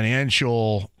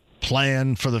financial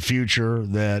plan for the future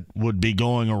that would be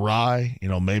going awry.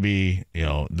 Maybe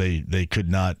they could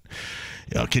not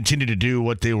continue to do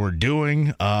what they were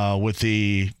doing with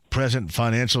the present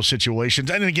financial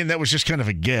situations. And again, that was just kind of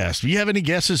a guess. Do you have any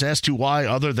guesses as to why,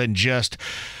 other than just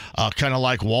kind of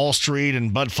like Wall Street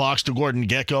and Bud Fox to Gordon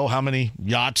Gekko? How many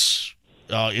yachts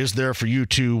is there for you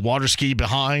to water ski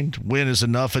behind? When is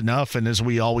enough? And as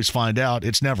we always find out,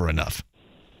 it's never enough.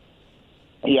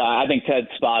 Yeah, I think Ted's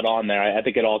spot on there. I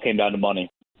think it all came down to money.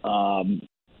 And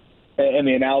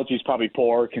the analogy is probably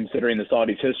poor considering the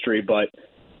Saudis' history, but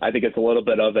I think it's a little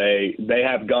bit of they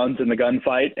have guns in the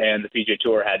gunfight, and the PGA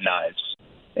Tour had knives.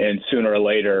 And sooner or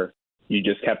later, you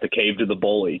just have to cave to the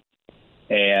bully.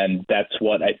 And that's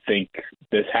what I think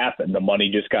this happened. The money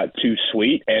just got too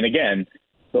sweet. And again,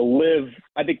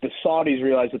 I think the Saudis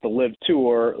realized that the LIV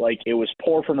Tour, it was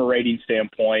poor from a rating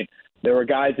standpoint. There were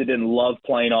guys that didn't love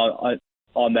playing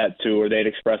on that tour. They'd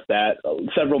expressed that.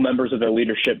 Several members of their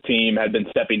leadership team had been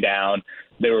stepping down.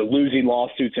 They were losing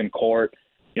lawsuits in court.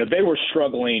 They were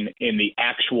struggling in the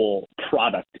actual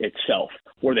product itself.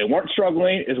 Where they weren't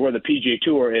struggling is where the PGA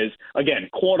Tour is, again,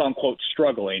 quote-unquote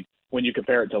struggling when you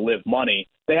compare it to LIV money.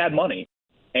 They had money,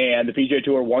 and the PGA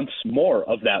Tour wants more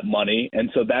of that money, and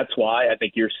so that's why I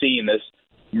think you're seeing this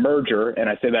merger, and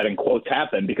I say that in quotes,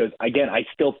 happen, because, again, I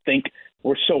still think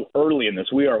we're so early in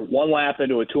this. We are one lap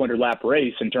into a 200-lap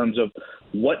race in terms of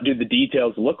what do the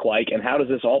details look like and how does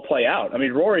this all play out. I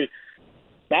mean, Rory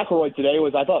McElroy today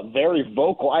was, I thought, very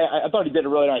vocal. I thought he did a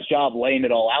really nice job laying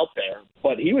it all out there,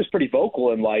 but he was pretty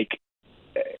vocal and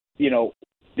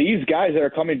these guys that are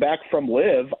coming back from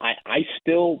LIV, I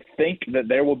still think that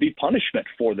there will be punishment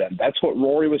for them. That's what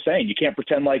Rory was saying. You can't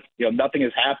pretend like nothing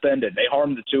has happened and they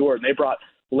harmed the tour and they brought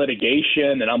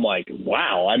litigation. And I'm like,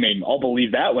 wow. I mean, I'll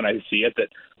believe that when I see it, that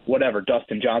whatever,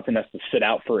 Dustin Johnson has to sit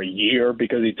out for a year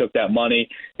because he took that money,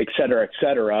 et cetera, et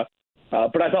cetera.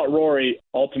 But I thought Rory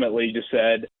ultimately just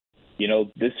said,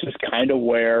 this is kind of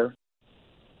where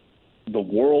the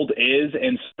world is,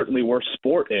 and certainly where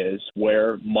sport is,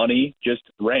 where money just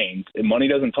reigns. And money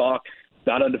doesn't talk. It's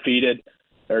not undefeated.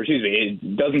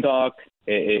 It doesn't talk.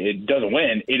 It doesn't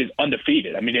win. It is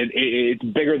undefeated. I mean, it's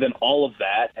bigger than all of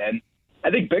that. And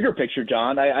I think bigger picture,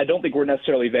 John, I don't think we're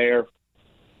necessarily there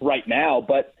right now.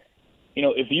 But,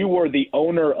 if you were the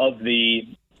owner of the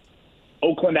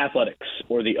Oakland Athletics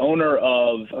or the owner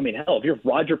of, if you're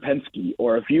Roger Penske,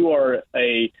 or if you are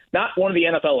not one of the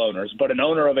NFL owners, but an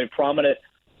owner of a prominent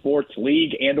sports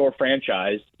league and or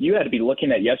franchise, you had to be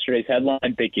looking at yesterday's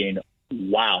headline thinking,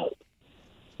 wow,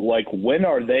 when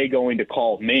are they going to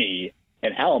call me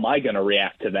and how am I going to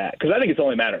react to that? Because I think it's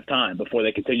only a matter of time before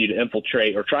they continue to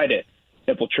infiltrate or try to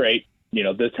infiltrate,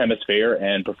 this hemisphere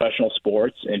and professional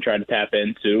sports and try to tap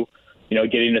into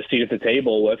getting a seat at the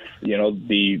table with,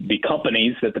 the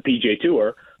companies that the PGA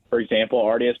Tour, for example,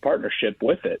 already has partnership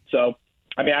with it. So,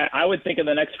 I would think in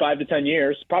the next 5 to 10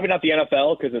 years, probably not the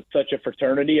NFL because it's such a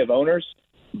fraternity of owners,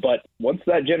 but once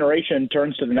that generation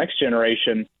turns to the next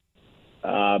generation,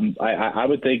 I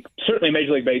would think certainly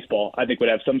Major League Baseball, I think, would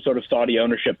have some sort of Saudi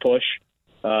ownership push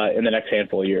in the next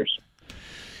handful of years.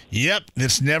 Yep,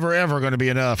 it's never, ever going to be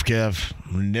enough, Kev.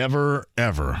 Never,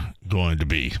 ever going to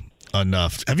be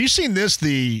enough. Have you seen this,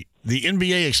 the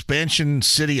NBA expansion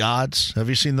city odds? Have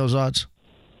you seen those odds?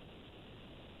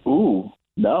 Ooh,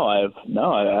 no, I have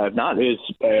not.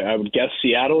 I would guess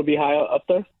Seattle would be high up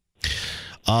there.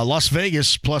 Las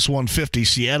Vegas plus 150,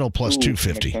 Seattle plus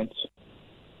 250. Makes sense.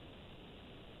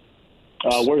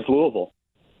 Where's Louisville?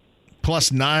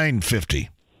 Plus 950.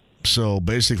 So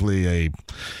basically a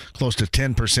close to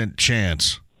 10%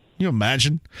 chance. Can you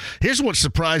imagine? Here's what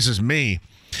surprises me.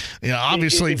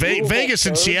 Obviously, Vegas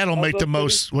and Seattle make the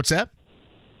most. Cities? What's that?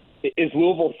 Is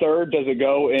Louisville third? Does it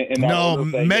go in that No,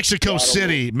 order? Mexico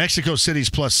City. Mexico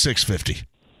City's plus 650.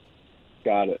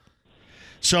 Got it.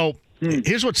 So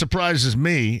here's what surprises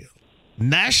me.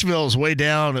 Nashville's way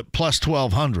down at plus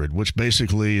 1,200, which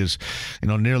basically is,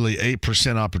 nearly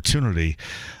 8% opportunity.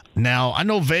 Now, I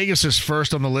know Vegas is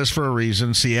first on the list for a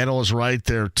reason. Seattle is right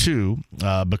there, too,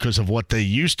 because of what they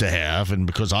used to have and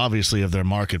because, obviously, of their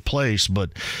marketplace.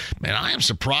 But, man, I am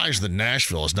surprised that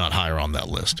Nashville is not higher on that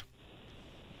list.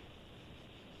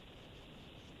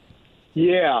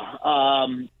 Yeah.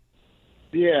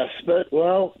 Yes, but,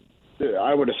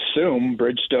 I would assume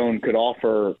Bridgestone could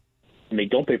offer –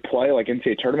 don't they play,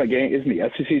 NCAA tournament game? Isn't the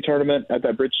SEC tournament at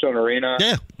that Bridgestone Arena?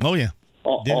 Yeah. Oh, yeah.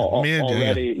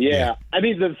 Already, yeah.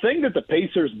 The thing that the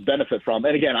Pacers benefit from,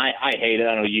 and again, I hate it.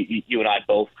 I know you and I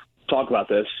both talk about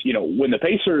this. When the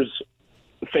Pacers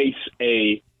face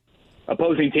a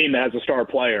opposing team that has a star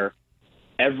player,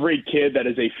 every kid that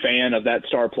is a fan of that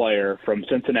star player from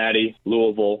Cincinnati,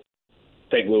 Louisville,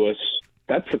 St. Louis,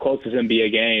 that's the closest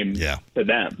NBA game to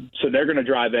them. So they're going to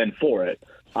drive in for it.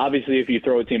 Obviously, if you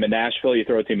throw a team in Nashville, you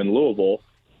throw a team in Louisville,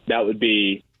 that would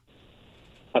be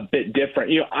a bit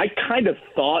different. I kind of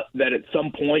thought that at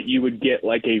some point you would get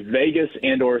a Vegas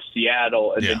and or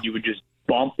Seattle, and then you would just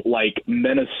bump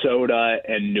Minnesota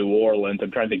and New Orleans. I'm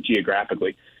trying to think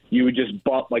geographically. You would just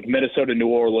bump Minnesota, New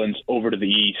Orleans over to the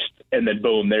east, and then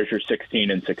boom, there's your 16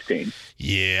 and 16.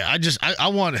 Yeah,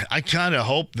 I kind of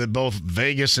hope that both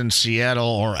Vegas and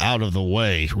Seattle are out of the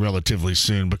way relatively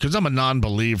soon because I'm a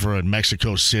non-believer in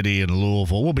Mexico City and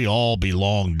Louisville. We'll all be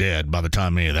long dead by the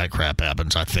time any of that crap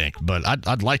happens, I think. But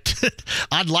I'd like to,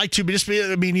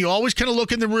 you always kind of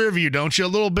look in the rear view, don't you, a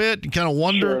little bit? You kind of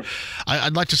wonder. Sure.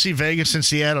 I'd like to see Vegas and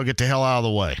Seattle get the hell out of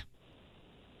the way.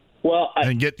 Well,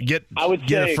 and get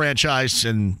a franchise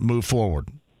and move forward.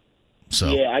 So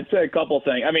yeah, I'd say a couple of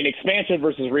things. Expansion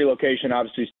versus relocation,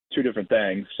 obviously, is two different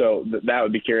things. So that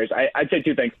would be curious. I'd say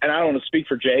two things, and I don't want to speak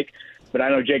for Jake, but I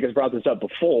know Jake has brought this up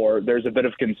before. There's a bit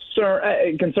of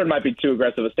concern. Concern might be too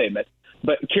aggressive a statement,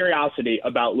 but curiosity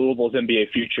about Louisville's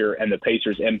NBA future and the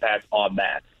Pacers' impact on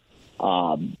that.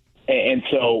 And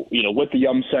so, with the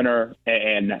Yum Center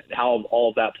and how all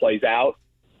of that plays out,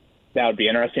 that would be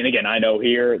interesting. Again, I know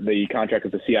here the contract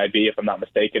with the CIB, if I'm not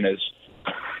mistaken, is,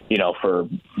 for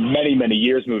many, many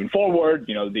years moving forward,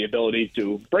 the ability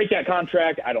to break that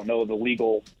contract. I don't know the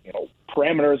legal,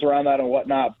 parameters around that and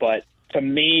whatnot, but to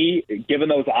me, given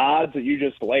those odds that you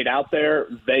just laid out there,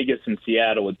 Vegas and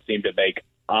Seattle would seem to make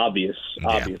obvious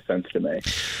sense to me.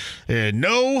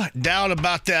 No doubt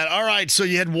about that. All right, so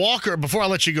you had Walker. Before I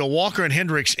let you go, Walker and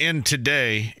Hendricks in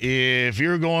today. If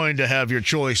you're going to have your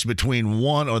choice between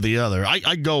one or the other,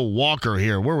 I'd go Walker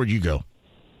here. Where would you go?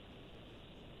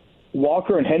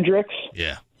 Walker and Hendricks?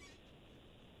 Yeah.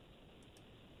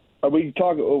 Are we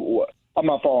talking? I'm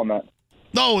not following that.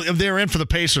 No, they're in for the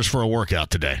Pacers for a workout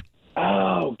today.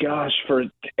 Oh gosh,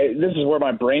 this is where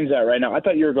my brain's at right now. I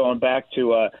thought you were going back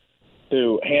to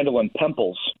handling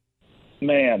pimples.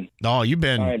 Man. No, you've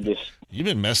been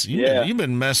messing. You've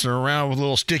been messing around with a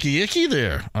little sticky icky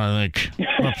there. I think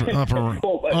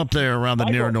up there around the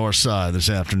near north side this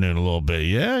afternoon a little bit.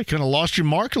 Yeah, you kind of lost your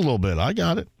mark a little bit. I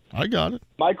got it.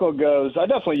 Michael goes, I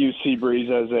definitely use sea breeze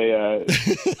as a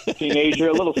teenager.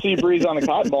 A little sea breeze on a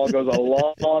cotton ball goes a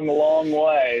long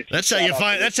way. That's how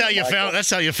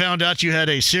you found out you had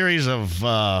a series of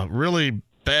really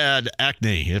bad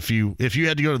acne. If you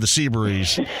had to go to the sea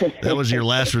breeze, that was your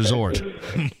last resort.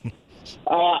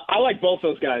 I like both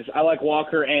those guys. I like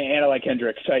Walker and I like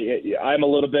Hendricks. I'm a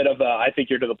little bit of I think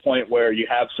you're to the point where you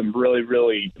have some really,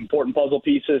 really important puzzle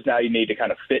pieces. Now you need to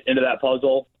kind of fit into that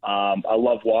puzzle. I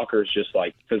love Walker's just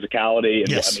like physicality. And,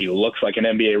 yes. I mean, he looks like an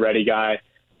NBA-ready guy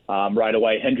right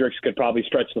away. Hendricks could probably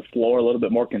stretch the floor a little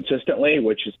bit more consistently,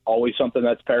 which is always something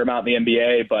that's paramount in the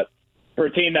NBA. But for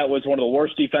a team that was one of the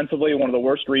worst defensively, one of the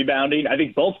worst rebounding, I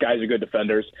think both guys are good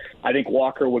defenders. I think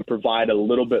Walker would provide a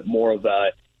little bit more of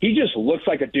a – he just looks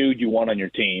like a dude you want on your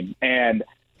team. And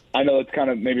I know it's kind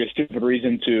of maybe a stupid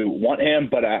reason to want him,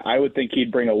 but I would think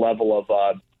he'd bring a level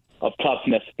of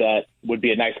toughness that would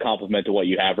be a nice compliment to what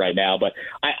you have right now. But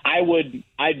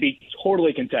I'd be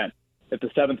totally content if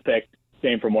the seventh pick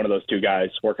came from one of those two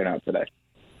guys working out today.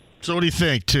 So what do you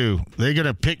think, too? They're going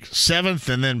to pick seventh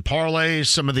and then parlay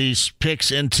some of these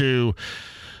picks into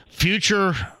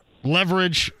future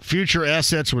leverage, future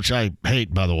assets, which I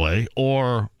hate, by the way,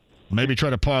 or maybe try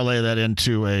to parlay that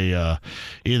into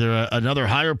either another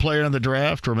higher player in the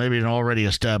draft or maybe an already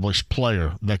established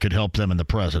player that could help them in the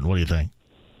present. What do you think?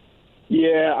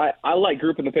 Yeah, I like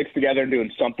grouping the picks together and doing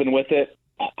something with it.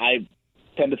 I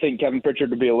tend to think Kevin Pritchard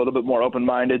would be a little bit more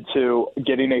open-minded to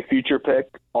getting a future pick,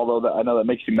 although I know that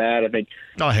makes you mad.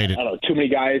 I hate it. I don't know, too many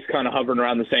guys kind of hovering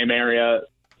around the same area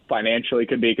financially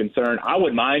could be a concern. I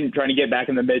wouldn't mind trying to get back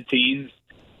in the mid-teens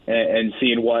and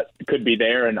seeing what could be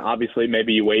there. And obviously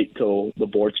maybe you wait till the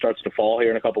board starts to fall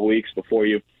here in a couple of weeks before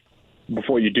you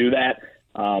do that.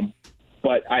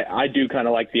 But I do kind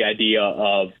of like the idea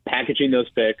of packaging those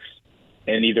picks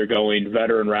and either going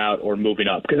veteran route or moving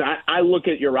up. Because I look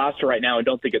at your roster right now and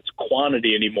don't think it's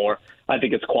quantity anymore. I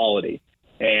think it's quality.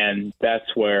 And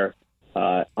that's where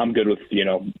I'm good with,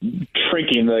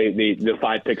 shrinking the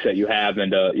 5 picks that you have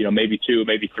into, maybe 2,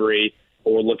 maybe 3,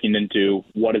 or looking into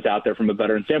what is out there from a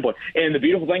veteran standpoint. And the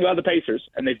beautiful thing about the Pacers,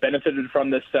 and they've benefited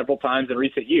from this several times in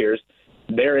recent years,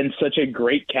 they're in such a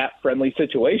great cap-friendly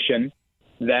situation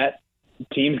that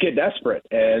teams get desperate.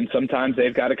 And sometimes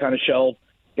they've got to kind of shelve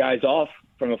guys off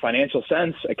from a financial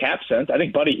sense, a cap sense. I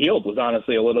think Buddy Hield was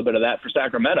honestly a little bit of that for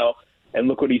Sacramento, and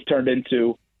look what he's turned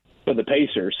into for the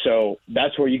Pacers. So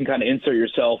that's where you can kind of insert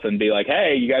yourself and be like,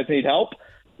 hey, you guys need help?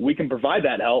 We can provide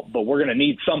that help, but we're going to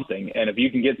need something. And if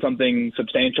you can get something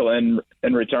substantial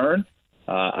in return,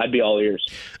 I'd be all ears.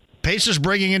 Pacers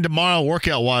bringing in tomorrow,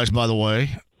 workout-wise, by the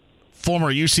way,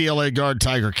 former UCLA guard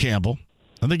Tiger Campbell.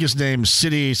 I think his name's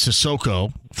Sidi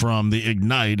Sissoko from the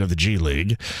Ignite of the G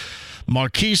League.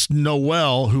 Marquise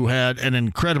Noel, who had an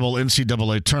incredible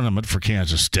NCAA tournament for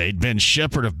Kansas State. Ben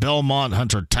Shepherd of Belmont,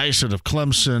 Hunter Tyson of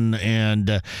Clemson,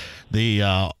 and the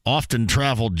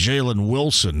often-traveled Jalen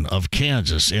Wilson of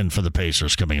Kansas in for the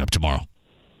Pacers coming up tomorrow.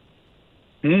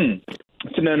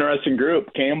 It's an interesting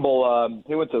group. Campbell,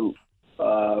 he went to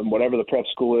whatever the prep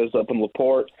school is up in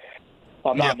LaPorte, if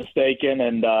I'm not mistaken.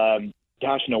 And,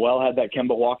 Noel had that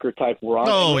Kemba Walker-type run.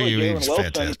 Oh, he was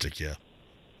fantastic, yeah.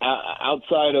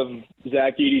 Outside of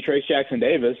Zach Edey, Trace Jackson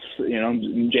Davis,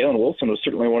 Jalen Wilson was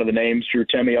certainly one of the names. Drew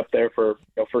Timme up there for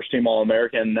first-team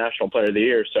All-American, National Player of the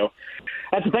Year. So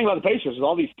that's the thing about the Pacers. With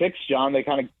all these picks, John, they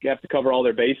kind of have to cover all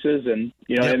their bases. And,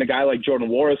 in a guy like Jordan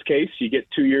Wara's case, you get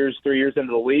 2 years, 3 years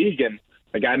into the league, and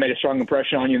a guy made a strong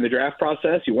impression on you in the draft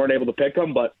process. You weren't able to pick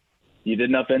him, but you did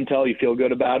enough intel, you feel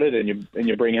good about it, and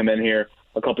you bring him in here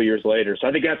a couple years later. So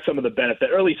I think that's some of the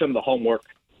benefit, or at least some of the homework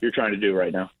you're trying to do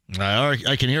right now.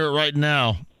 I can hear it right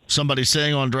now. Somebody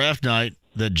saying on draft night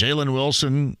that Jalen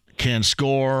Wilson can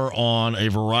score on a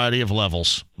variety of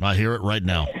levels. I hear it right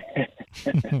now.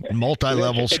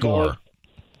 Multi-level scorer.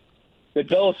 Did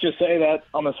Billis just say that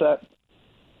on the set?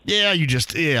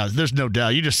 There's no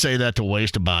doubt. You just say that to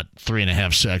waste about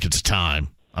 3.5 seconds of time.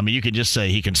 I mean, you can just say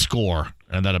he can score,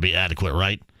 and that'll be adequate,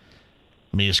 right?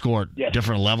 I mean, you score at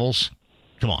different levels.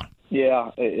 Come on.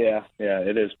 Yeah.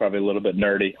 It is probably a little bit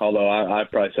nerdy, although I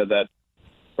probably said that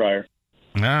prior.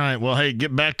 All right. Well, hey,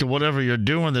 get back to whatever you're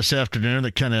doing this afternoon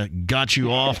that kind of got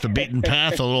you off the beaten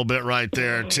path a little bit right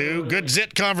there, too. Good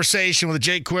zit conversation with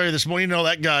Jake Query this morning. You know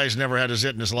that guy's never had a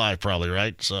zit in his life, probably,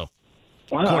 right? So,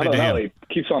 well, I don't know. He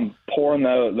keeps on pouring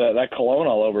that cologne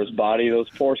all over his body. Those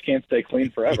pores can't stay clean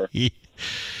forever.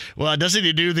 Well, doesn't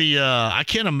he do the I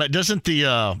can't imagine, doesn't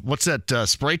the, what's that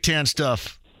spray tan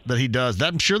stuff that he does?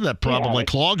 I'm sure that probably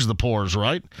clogs the pores,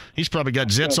 right? He's probably got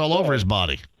zits all over his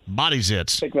body. Body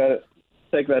zits.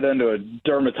 Take that into a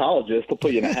dermatologist. They'll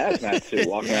put you in a hazmat suit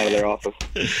walking out of their office.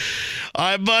 All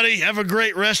right, buddy. Have a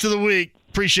great rest of the week.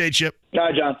 Appreciate you. All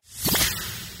right, John.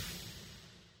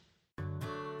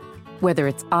 Whether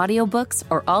it's audiobooks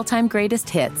or all-time greatest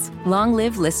hits, long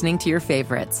live listening to your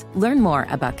favorites. Learn more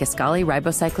about Kisqali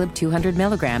Ribociclib 200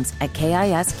 milligrams at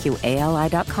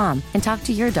KISQALI.com and talk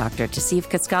to your doctor to see if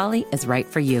Kisqali is right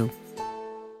for you.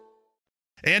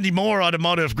 Andy Moore,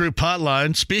 Automotive Group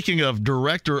Hotline. Speaking of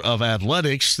Director of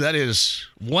Athletics, that is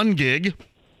one gig.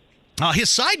 His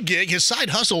side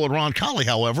hustle at Ron Colley,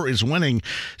 however, is winning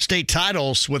state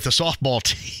titles with the softball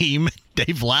team.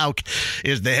 Dave Lauk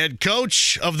is the head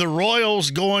coach of the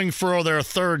Royals, going for their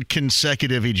third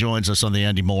consecutive. He joins us on the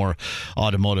Andy Moore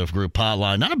Automotive Group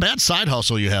Hotline. Not a bad side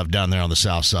hustle you have down there on the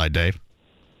south side, Dave.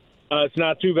 It's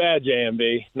not too bad,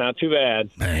 JMV. Not too bad.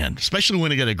 Man, especially when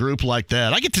you get a group like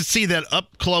that. I get to see that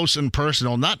up close and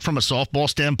personal, not from a softball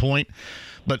standpoint,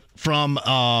 but from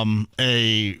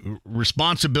a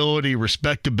responsibility,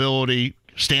 respectability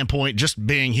standpoint, just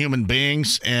being human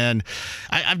beings. And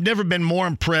I've never been more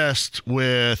impressed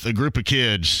with a group of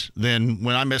kids than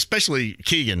when I met, especially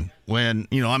Keegan, when,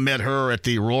 I met her at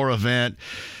the Aurora event.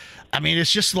 I mean,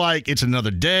 it's just like it's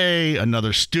another day,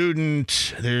 another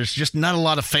student. There's just not a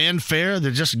lot of fanfare.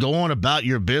 They're just going about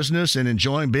your business and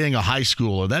enjoying being a high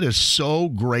schooler. That is so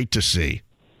great to see.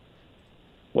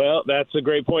 Well, that's a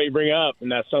great point you bring up, and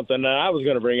that's something that I was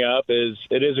going to bring up. Is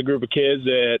it is a group of kids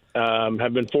that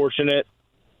have been fortunate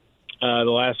the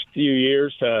last few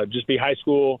years to just be high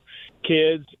school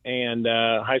kids and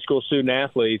high school student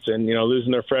athletes, and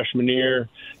losing their freshman year,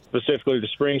 specifically the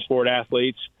spring sport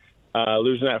athletes.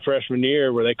 Losing that freshman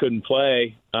year where they couldn't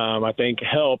play, I think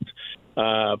helped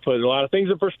put a lot of things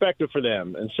in perspective for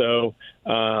them. And so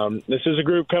this is a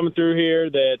group coming through here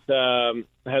that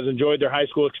has enjoyed their high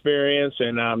school experience,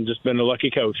 and just been a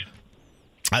lucky coach.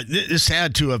 This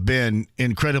had to have been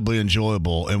incredibly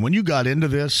enjoyable. And when you got into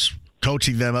this,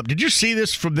 coaching them up, did you see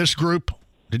this from this group?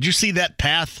 Did you see that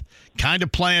path kind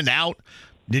of planned out?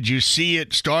 Did you see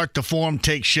it start to form,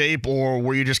 take shape, or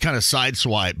were you just kind of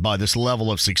sideswiped by this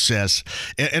level of success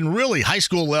and really high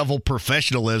school level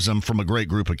professionalism from a great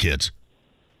group of kids?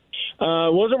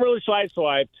 Wasn't really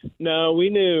sideswiped. No, we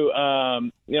knew,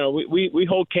 we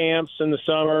hold camps in the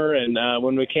summer and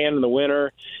when we can in the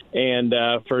winter, and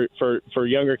for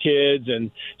younger kids.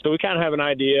 And so we kind of have an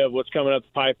idea of what's coming up the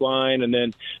pipeline. And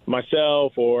then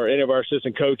myself or any of our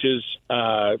assistant coaches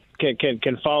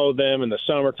can follow them in the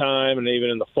summertime and even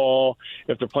in the fall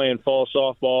if they're playing fall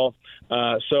softball.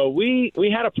 So we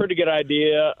had a pretty good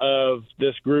idea of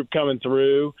this group coming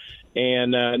through,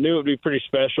 and knew it would be pretty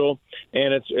special.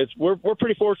 And we're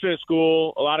pretty fortunate at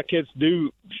school. A lot of kids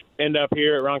do end up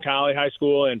here at Ron Colley High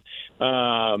School, and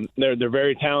they're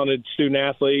very talented student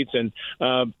athletes. And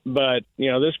but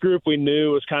this group we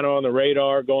knew was kind of on the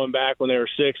radar going back when they were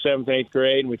 6th, 7th, 8th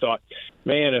grade, and we thought,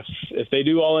 man, if they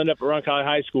do all end up at Ron Colley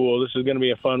High School, this is going to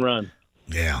be a fun run.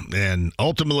 Yeah, and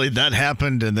ultimately that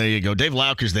happened, and there you go. Dave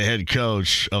Lauk is the head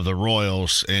coach of the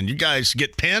Royals, and you guys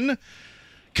get Penn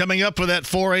coming up with that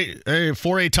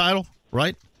 4A title,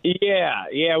 right?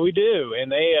 Yeah, we do,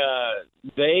 and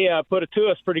they put it to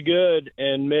us pretty good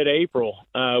in mid-April.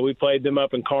 We played them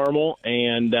up in Carmel,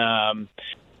 and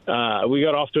we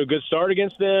got off to a good start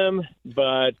against them,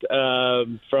 but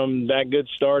from that good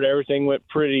start, everything went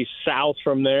pretty south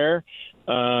from there.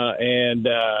 And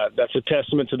that's a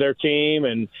testament to their team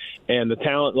and the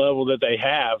talent level that they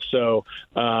have. So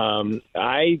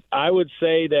I would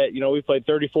say that, we played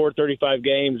 34, 35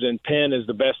 games, and Penn is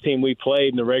the best team we played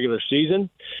in the regular season.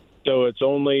 So it's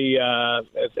only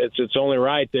it's only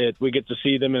right that we get to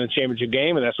see them in a championship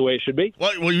game, and that's the way it should be.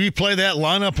 Well, will you play that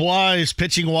lineup-wise,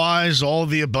 pitching-wise, all of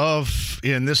the above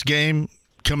in this game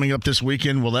coming up this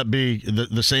weekend? Will that be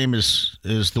the same as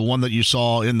the one that you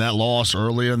saw in that loss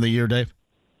earlier in the year, Dave?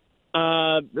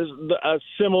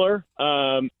 Similar.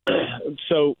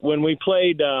 So when we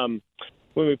played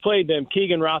when we played them,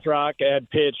 Keegan Rothrock had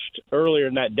pitched earlier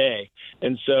in that day,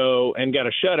 and got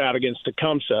a shutout against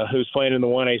Tecumseh, who's playing in the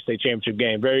 1A state championship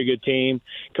game. Very good team,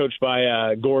 coached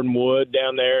by Gordon Wood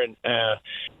down there,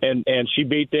 and she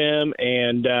beat them,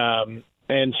 and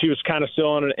she was kind of still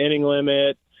on an inning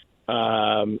limit.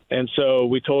 And so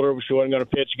we told her she wasn't going to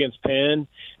pitch against Penn,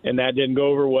 and that didn't go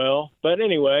over well. But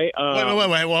anyway.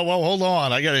 Wait. Well, hold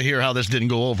on. I got to hear how this didn't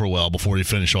go over well before you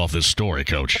finish off this story,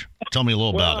 Coach. Tell me a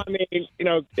little about it. I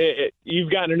mean,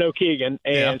 you've gotten to know Keegan,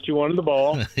 and she wanted the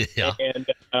ball. Yeah. And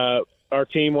our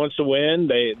team wants to win.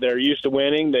 They're used to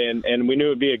winning, and we knew it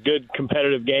would be a good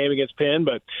competitive game against Penn.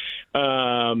 But,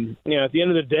 at the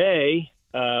end of the day,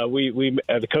 we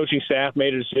the coaching staff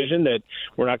made a decision that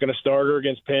we're not going to start her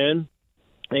against Penn,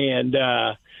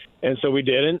 and so we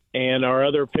didn't. And our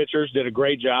other pitchers did a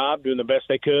great job doing the best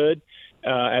they could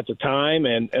at the time.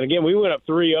 And again, we went up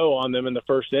 3-0 on them in the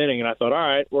first inning, and I thought, all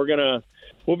right,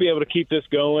 we'll be able to keep this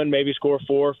going, maybe score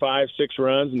 4, 5, 6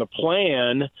 runs. And the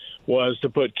plan was to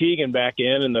put Keegan back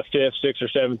in the 5th, 6th, or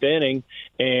 7th inning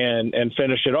and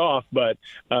finish it off. But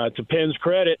to Penn's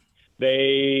credit,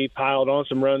 they piled on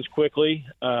some runs quickly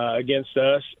against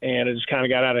us, and it just kind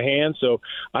of got out of hand. So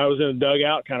I was in the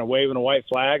dugout kind of waving a white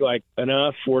flag like,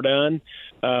 enough, we're done.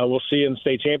 We'll see you in the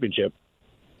state championship.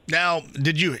 Now,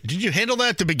 did you handle that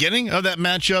at the beginning of that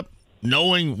matchup,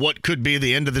 knowing what could be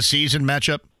the end of the season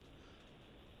matchup?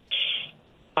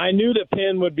 I knew that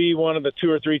Penn would be one of the 2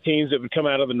 or 3 teams that would come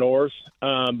out of the North,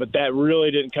 but that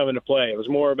really didn't come into play. It was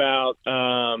more about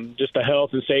just the health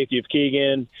and safety of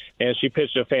Keegan, and she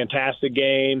pitched a fantastic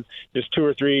game just 2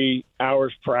 or 3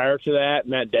 hours prior to that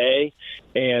and that day.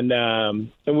 And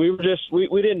we were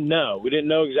we didn't know. We didn't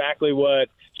know exactly what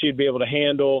she'd be able to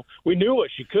handle. We knew what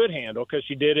she could handle because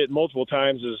she did it multiple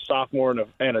times as a sophomore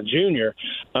and a junior.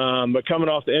 But coming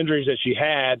off the injuries that she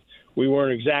had, we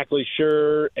weren't exactly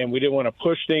sure, and we didn't want to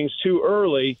push things too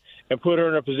early and put her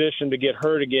in a position to get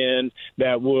hurt again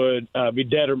that would be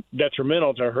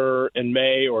detrimental to her in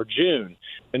May or June.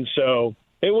 And so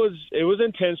it was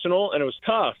intentional, and it was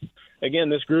tough. Again,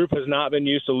 this group has not been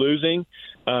used to losing,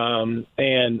 and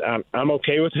I'm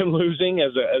okay with them losing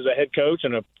as a head coach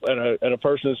and a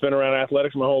person that's been around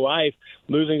athletics my whole life.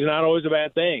 Losing is not always a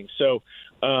bad thing. So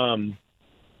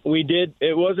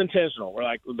it was intentional. We're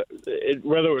like,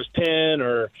 whether it was Penn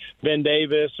or Ben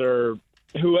Davis or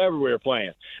whoever we were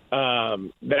playing,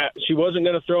 that she wasn't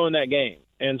going to throw in that game.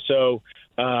 And so,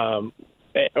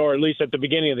 or at least at the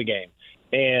beginning of the game.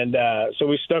 And so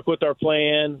we stuck with our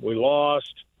plan. We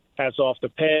lost. Hats off to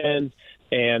Penn.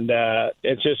 And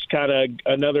it's just kind of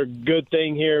another good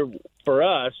thing here for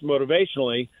us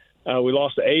motivationally. We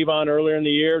lost to Avon earlier in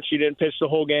the year. She didn't pitch the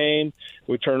whole game.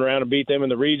 We turned around and beat them in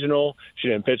the regional. She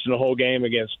didn't pitch in the whole game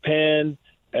against Penn.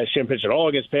 She didn't pitch at all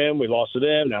against Penn. We lost to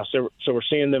them. Now, so we're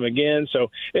seeing them again. So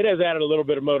it has added a little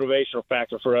bit of motivational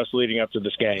factor for us leading up to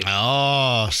this game.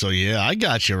 Oh, so yeah, I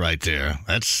got you right there.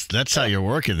 That's how you're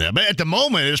working there. But at the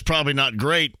moment, it's probably not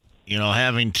great,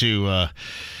 having to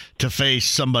face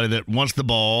somebody that wants the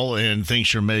ball and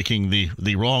thinks you're making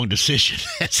the wrong decision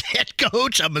as head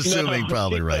coach. I'm assuming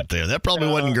probably right there. That probably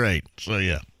wasn't great. So,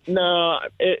 yeah. No,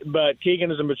 but Keegan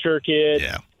is a mature kid.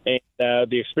 Yeah. And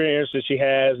the experience that she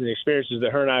has and the experiences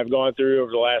that her and I have gone through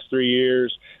over the last 3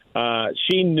 years,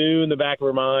 she knew in the back of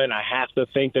her mind, I have to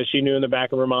think that she knew in the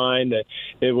back of her mind that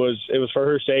it was for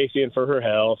her safety and for her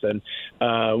health. And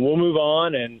we'll move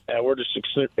on, and we're just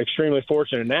extremely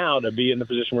fortunate now to be in the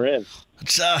position we're in.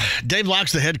 It's Dave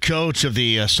Locke's the head coach of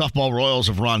the softball Royals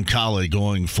of Roncalli,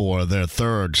 going for their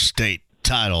 3rd state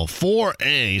title,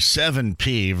 4A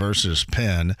 7P versus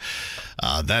Penn.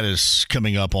 That is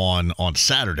coming up on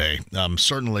Saturday.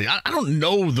 Certainly, I don't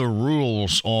know the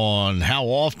rules on how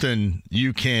often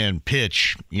you can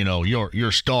pitch,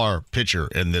 your star pitcher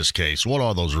in this case. What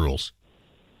are those rules?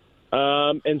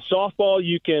 In softball,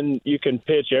 you can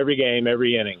pitch every game,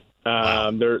 every inning.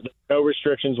 Wow. There are no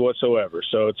restrictions whatsoever.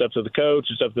 So it's up to the coach.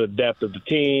 It's up to the depth of the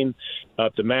team,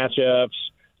 up to matchups.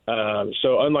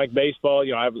 So unlike baseball,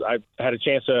 I've had a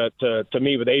chance to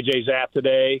meet with AJ Zapp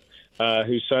today,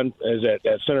 whose son is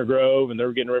at Center Grove, and they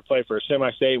were getting ready to play for a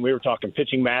semi-state, and we were talking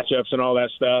pitching matchups and all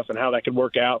that stuff and how that could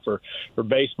work out for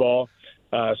baseball.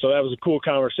 So that was a cool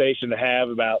conversation to have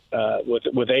about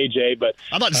with AJ. But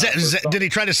I thought, did he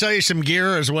try to sell you some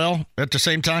gear as well at the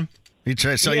same time? He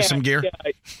tried to sell you some gear?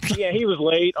 Yeah, he was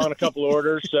late on a couple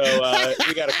orders, so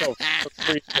we got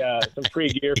some free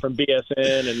gear from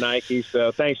BSN and Nike.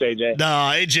 So thanks, AJ. No,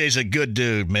 AJ's a good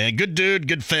dude, man. Good dude,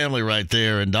 good family right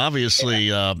there. And obviously,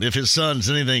 if his son's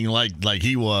anything like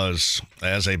he was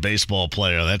as a baseball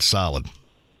player, that's solid.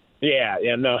 Yeah,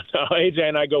 no, AJ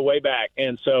and I go way back,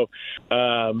 and so,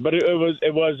 but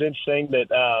it was interesting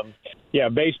that,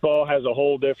 baseball has a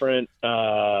whole different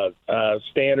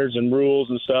standards and rules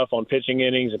and stuff on pitching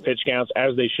innings and pitch counts,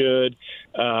 as they should,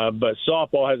 but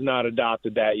softball has not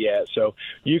adopted that yet. So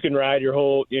you can ride your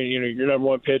your number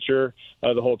one pitcher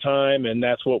the whole time, and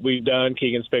that's what we've done.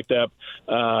 Keegan's picked up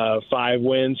 5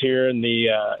 wins here in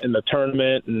the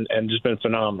tournament, and just been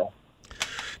phenomenal.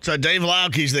 So Dave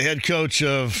Lauke's the head coach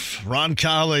of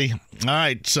Roncalli. All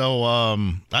right, so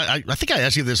I think I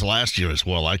asked you this last year as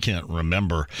well. I can't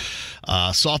remember.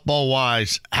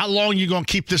 Softball-wise, how long are you going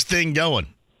to keep this thing going?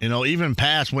 Even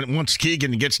past once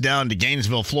Keegan gets down to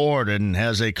Gainesville, Florida, and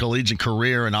has a collegiate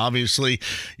career, and obviously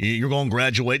you're going to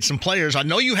graduate some players. I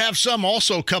know you have some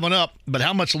also coming up, but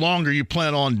how much longer you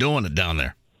plan on doing it down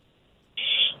there?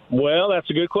 Well, that's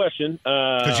a good question.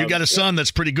 Because you got a son that's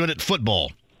pretty good at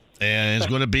football. And is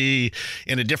going to be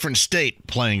in a different state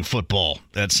playing football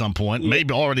at some point.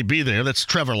 Maybe already be there. That's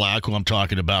Trevor Lack, who I'm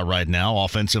talking about right now,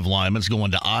 offensive lineman's going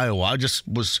to Iowa. I just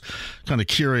was kind of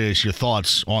curious your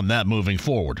thoughts on that moving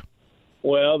forward.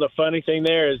 Well, the funny thing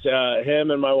there is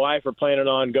him and my wife are planning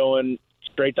on going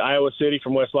straight to Iowa City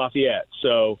from West Lafayette.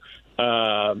 So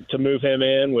to move him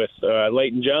in with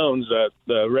Leighton Jones,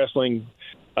 the wrestling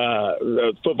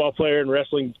the football player and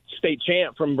wrestling state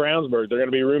champ from Brownsburg, they're going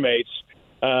to be roommates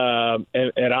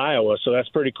at Iowa, so that's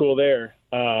pretty cool there.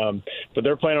 But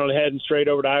they're planning on heading straight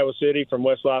over to Iowa City from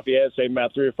West Lafayette, saving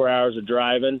about 3 or 4 hours of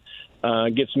driving.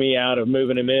 Gets me out of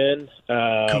moving him in.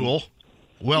 Cool.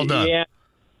 Well done. Yeah,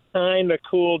 kind of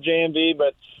cool, JMV,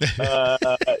 but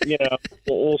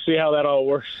we'll see how that all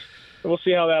works. We'll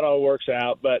see how that all works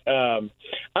out, but I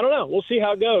don't know. We'll see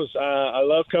how it goes. I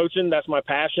love coaching; that's my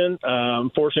passion. I'm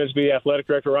fortunate to be the athletic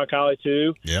director at Roncalli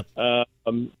too. Yep.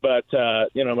 But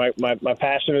my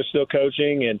passion is still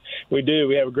coaching, and we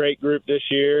have a great group this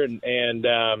year, and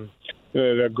we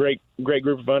have a great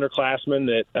group of underclassmen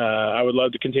that I would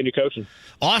love to continue coaching.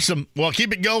 Awesome. Well,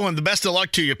 keep it going. The best of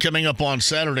luck to you coming up on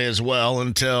Saturday as well.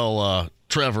 Until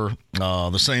Trevor,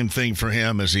 the same thing for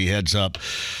him as he heads up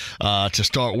to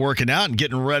start working out and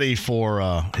getting ready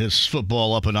for his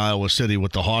football up in Iowa City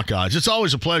with the Hawkeyes. It's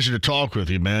always a pleasure to talk with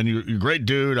you, man. You're a great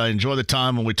dude. I enjoy the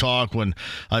time when we talk, when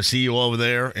I see you over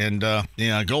there. And,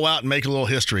 go out and make a little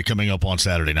history coming up on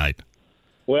Saturday night.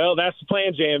 Well, that's the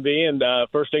plan, JMV. And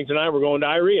first thing tonight, we're going to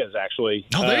Iria's, actually.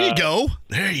 Oh, there you go.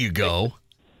 There you go.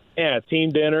 Yeah,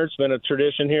 team dinner. It's been a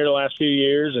tradition here the last few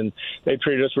years, and they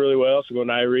treated us really well. So we're going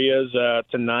to Iria's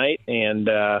tonight, and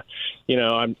I'm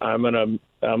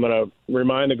gonna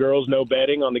remind the girls no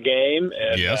betting on the game.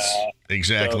 And, yes,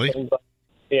 exactly. So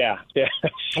yeah.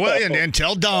 Well, and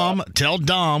tell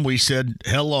Dom we said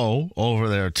hello over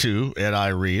there too at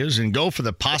Iria's, and go for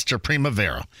the pasta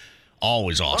primavera.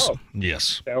 Always awesome. Oh,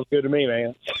 yes. Sounds good to me,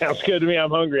 man. Sounds good to me. I'm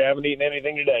hungry. I haven't eaten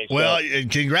anything today. So. Well,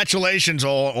 congratulations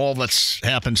all that's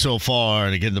happened so far,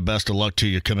 and again, the best of luck to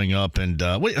you coming up. And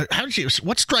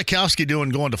what's Strykowski doing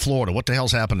going to Florida? What the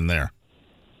hell's happening there?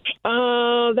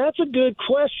 That's a good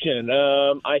question.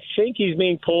 I think he's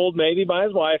being pulled maybe by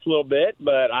his wife a little bit,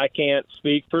 but I can't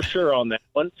speak for sure on that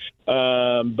one.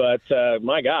 But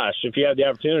my gosh, if you have the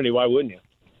opportunity, why wouldn't you?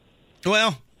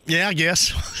 Well, yeah, I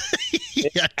guess.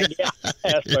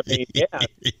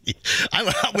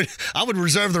 I would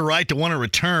reserve the right to want to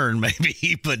return,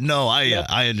 maybe, but no,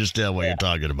 I understand what you're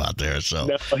talking about there. So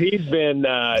no, he's been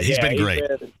great.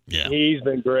 He's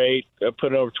been great.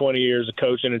 Putting over 20 years of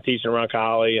coaching and teaching around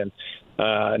Roncalli, and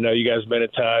I know you guys have been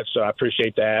in touch, so I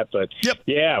appreciate that. But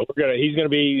he's gonna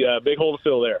be a big hole to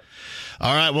fill there.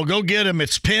 All right, well, go get him.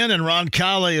 It's Penn and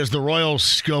Roncalli as the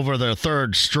Royals go over their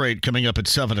third straight coming up at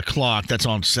 7 o'clock. That's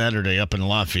on Saturday up in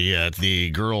Lafayette. The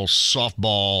girls'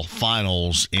 softball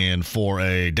finals in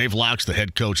 4A. Dave Laux, the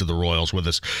head coach of the Royals, with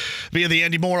us via the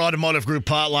Andy Moore Automotive Group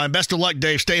hotline. Best of luck,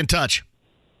 Dave. Stay in touch.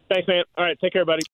 Thanks, man. All right, take care, buddy.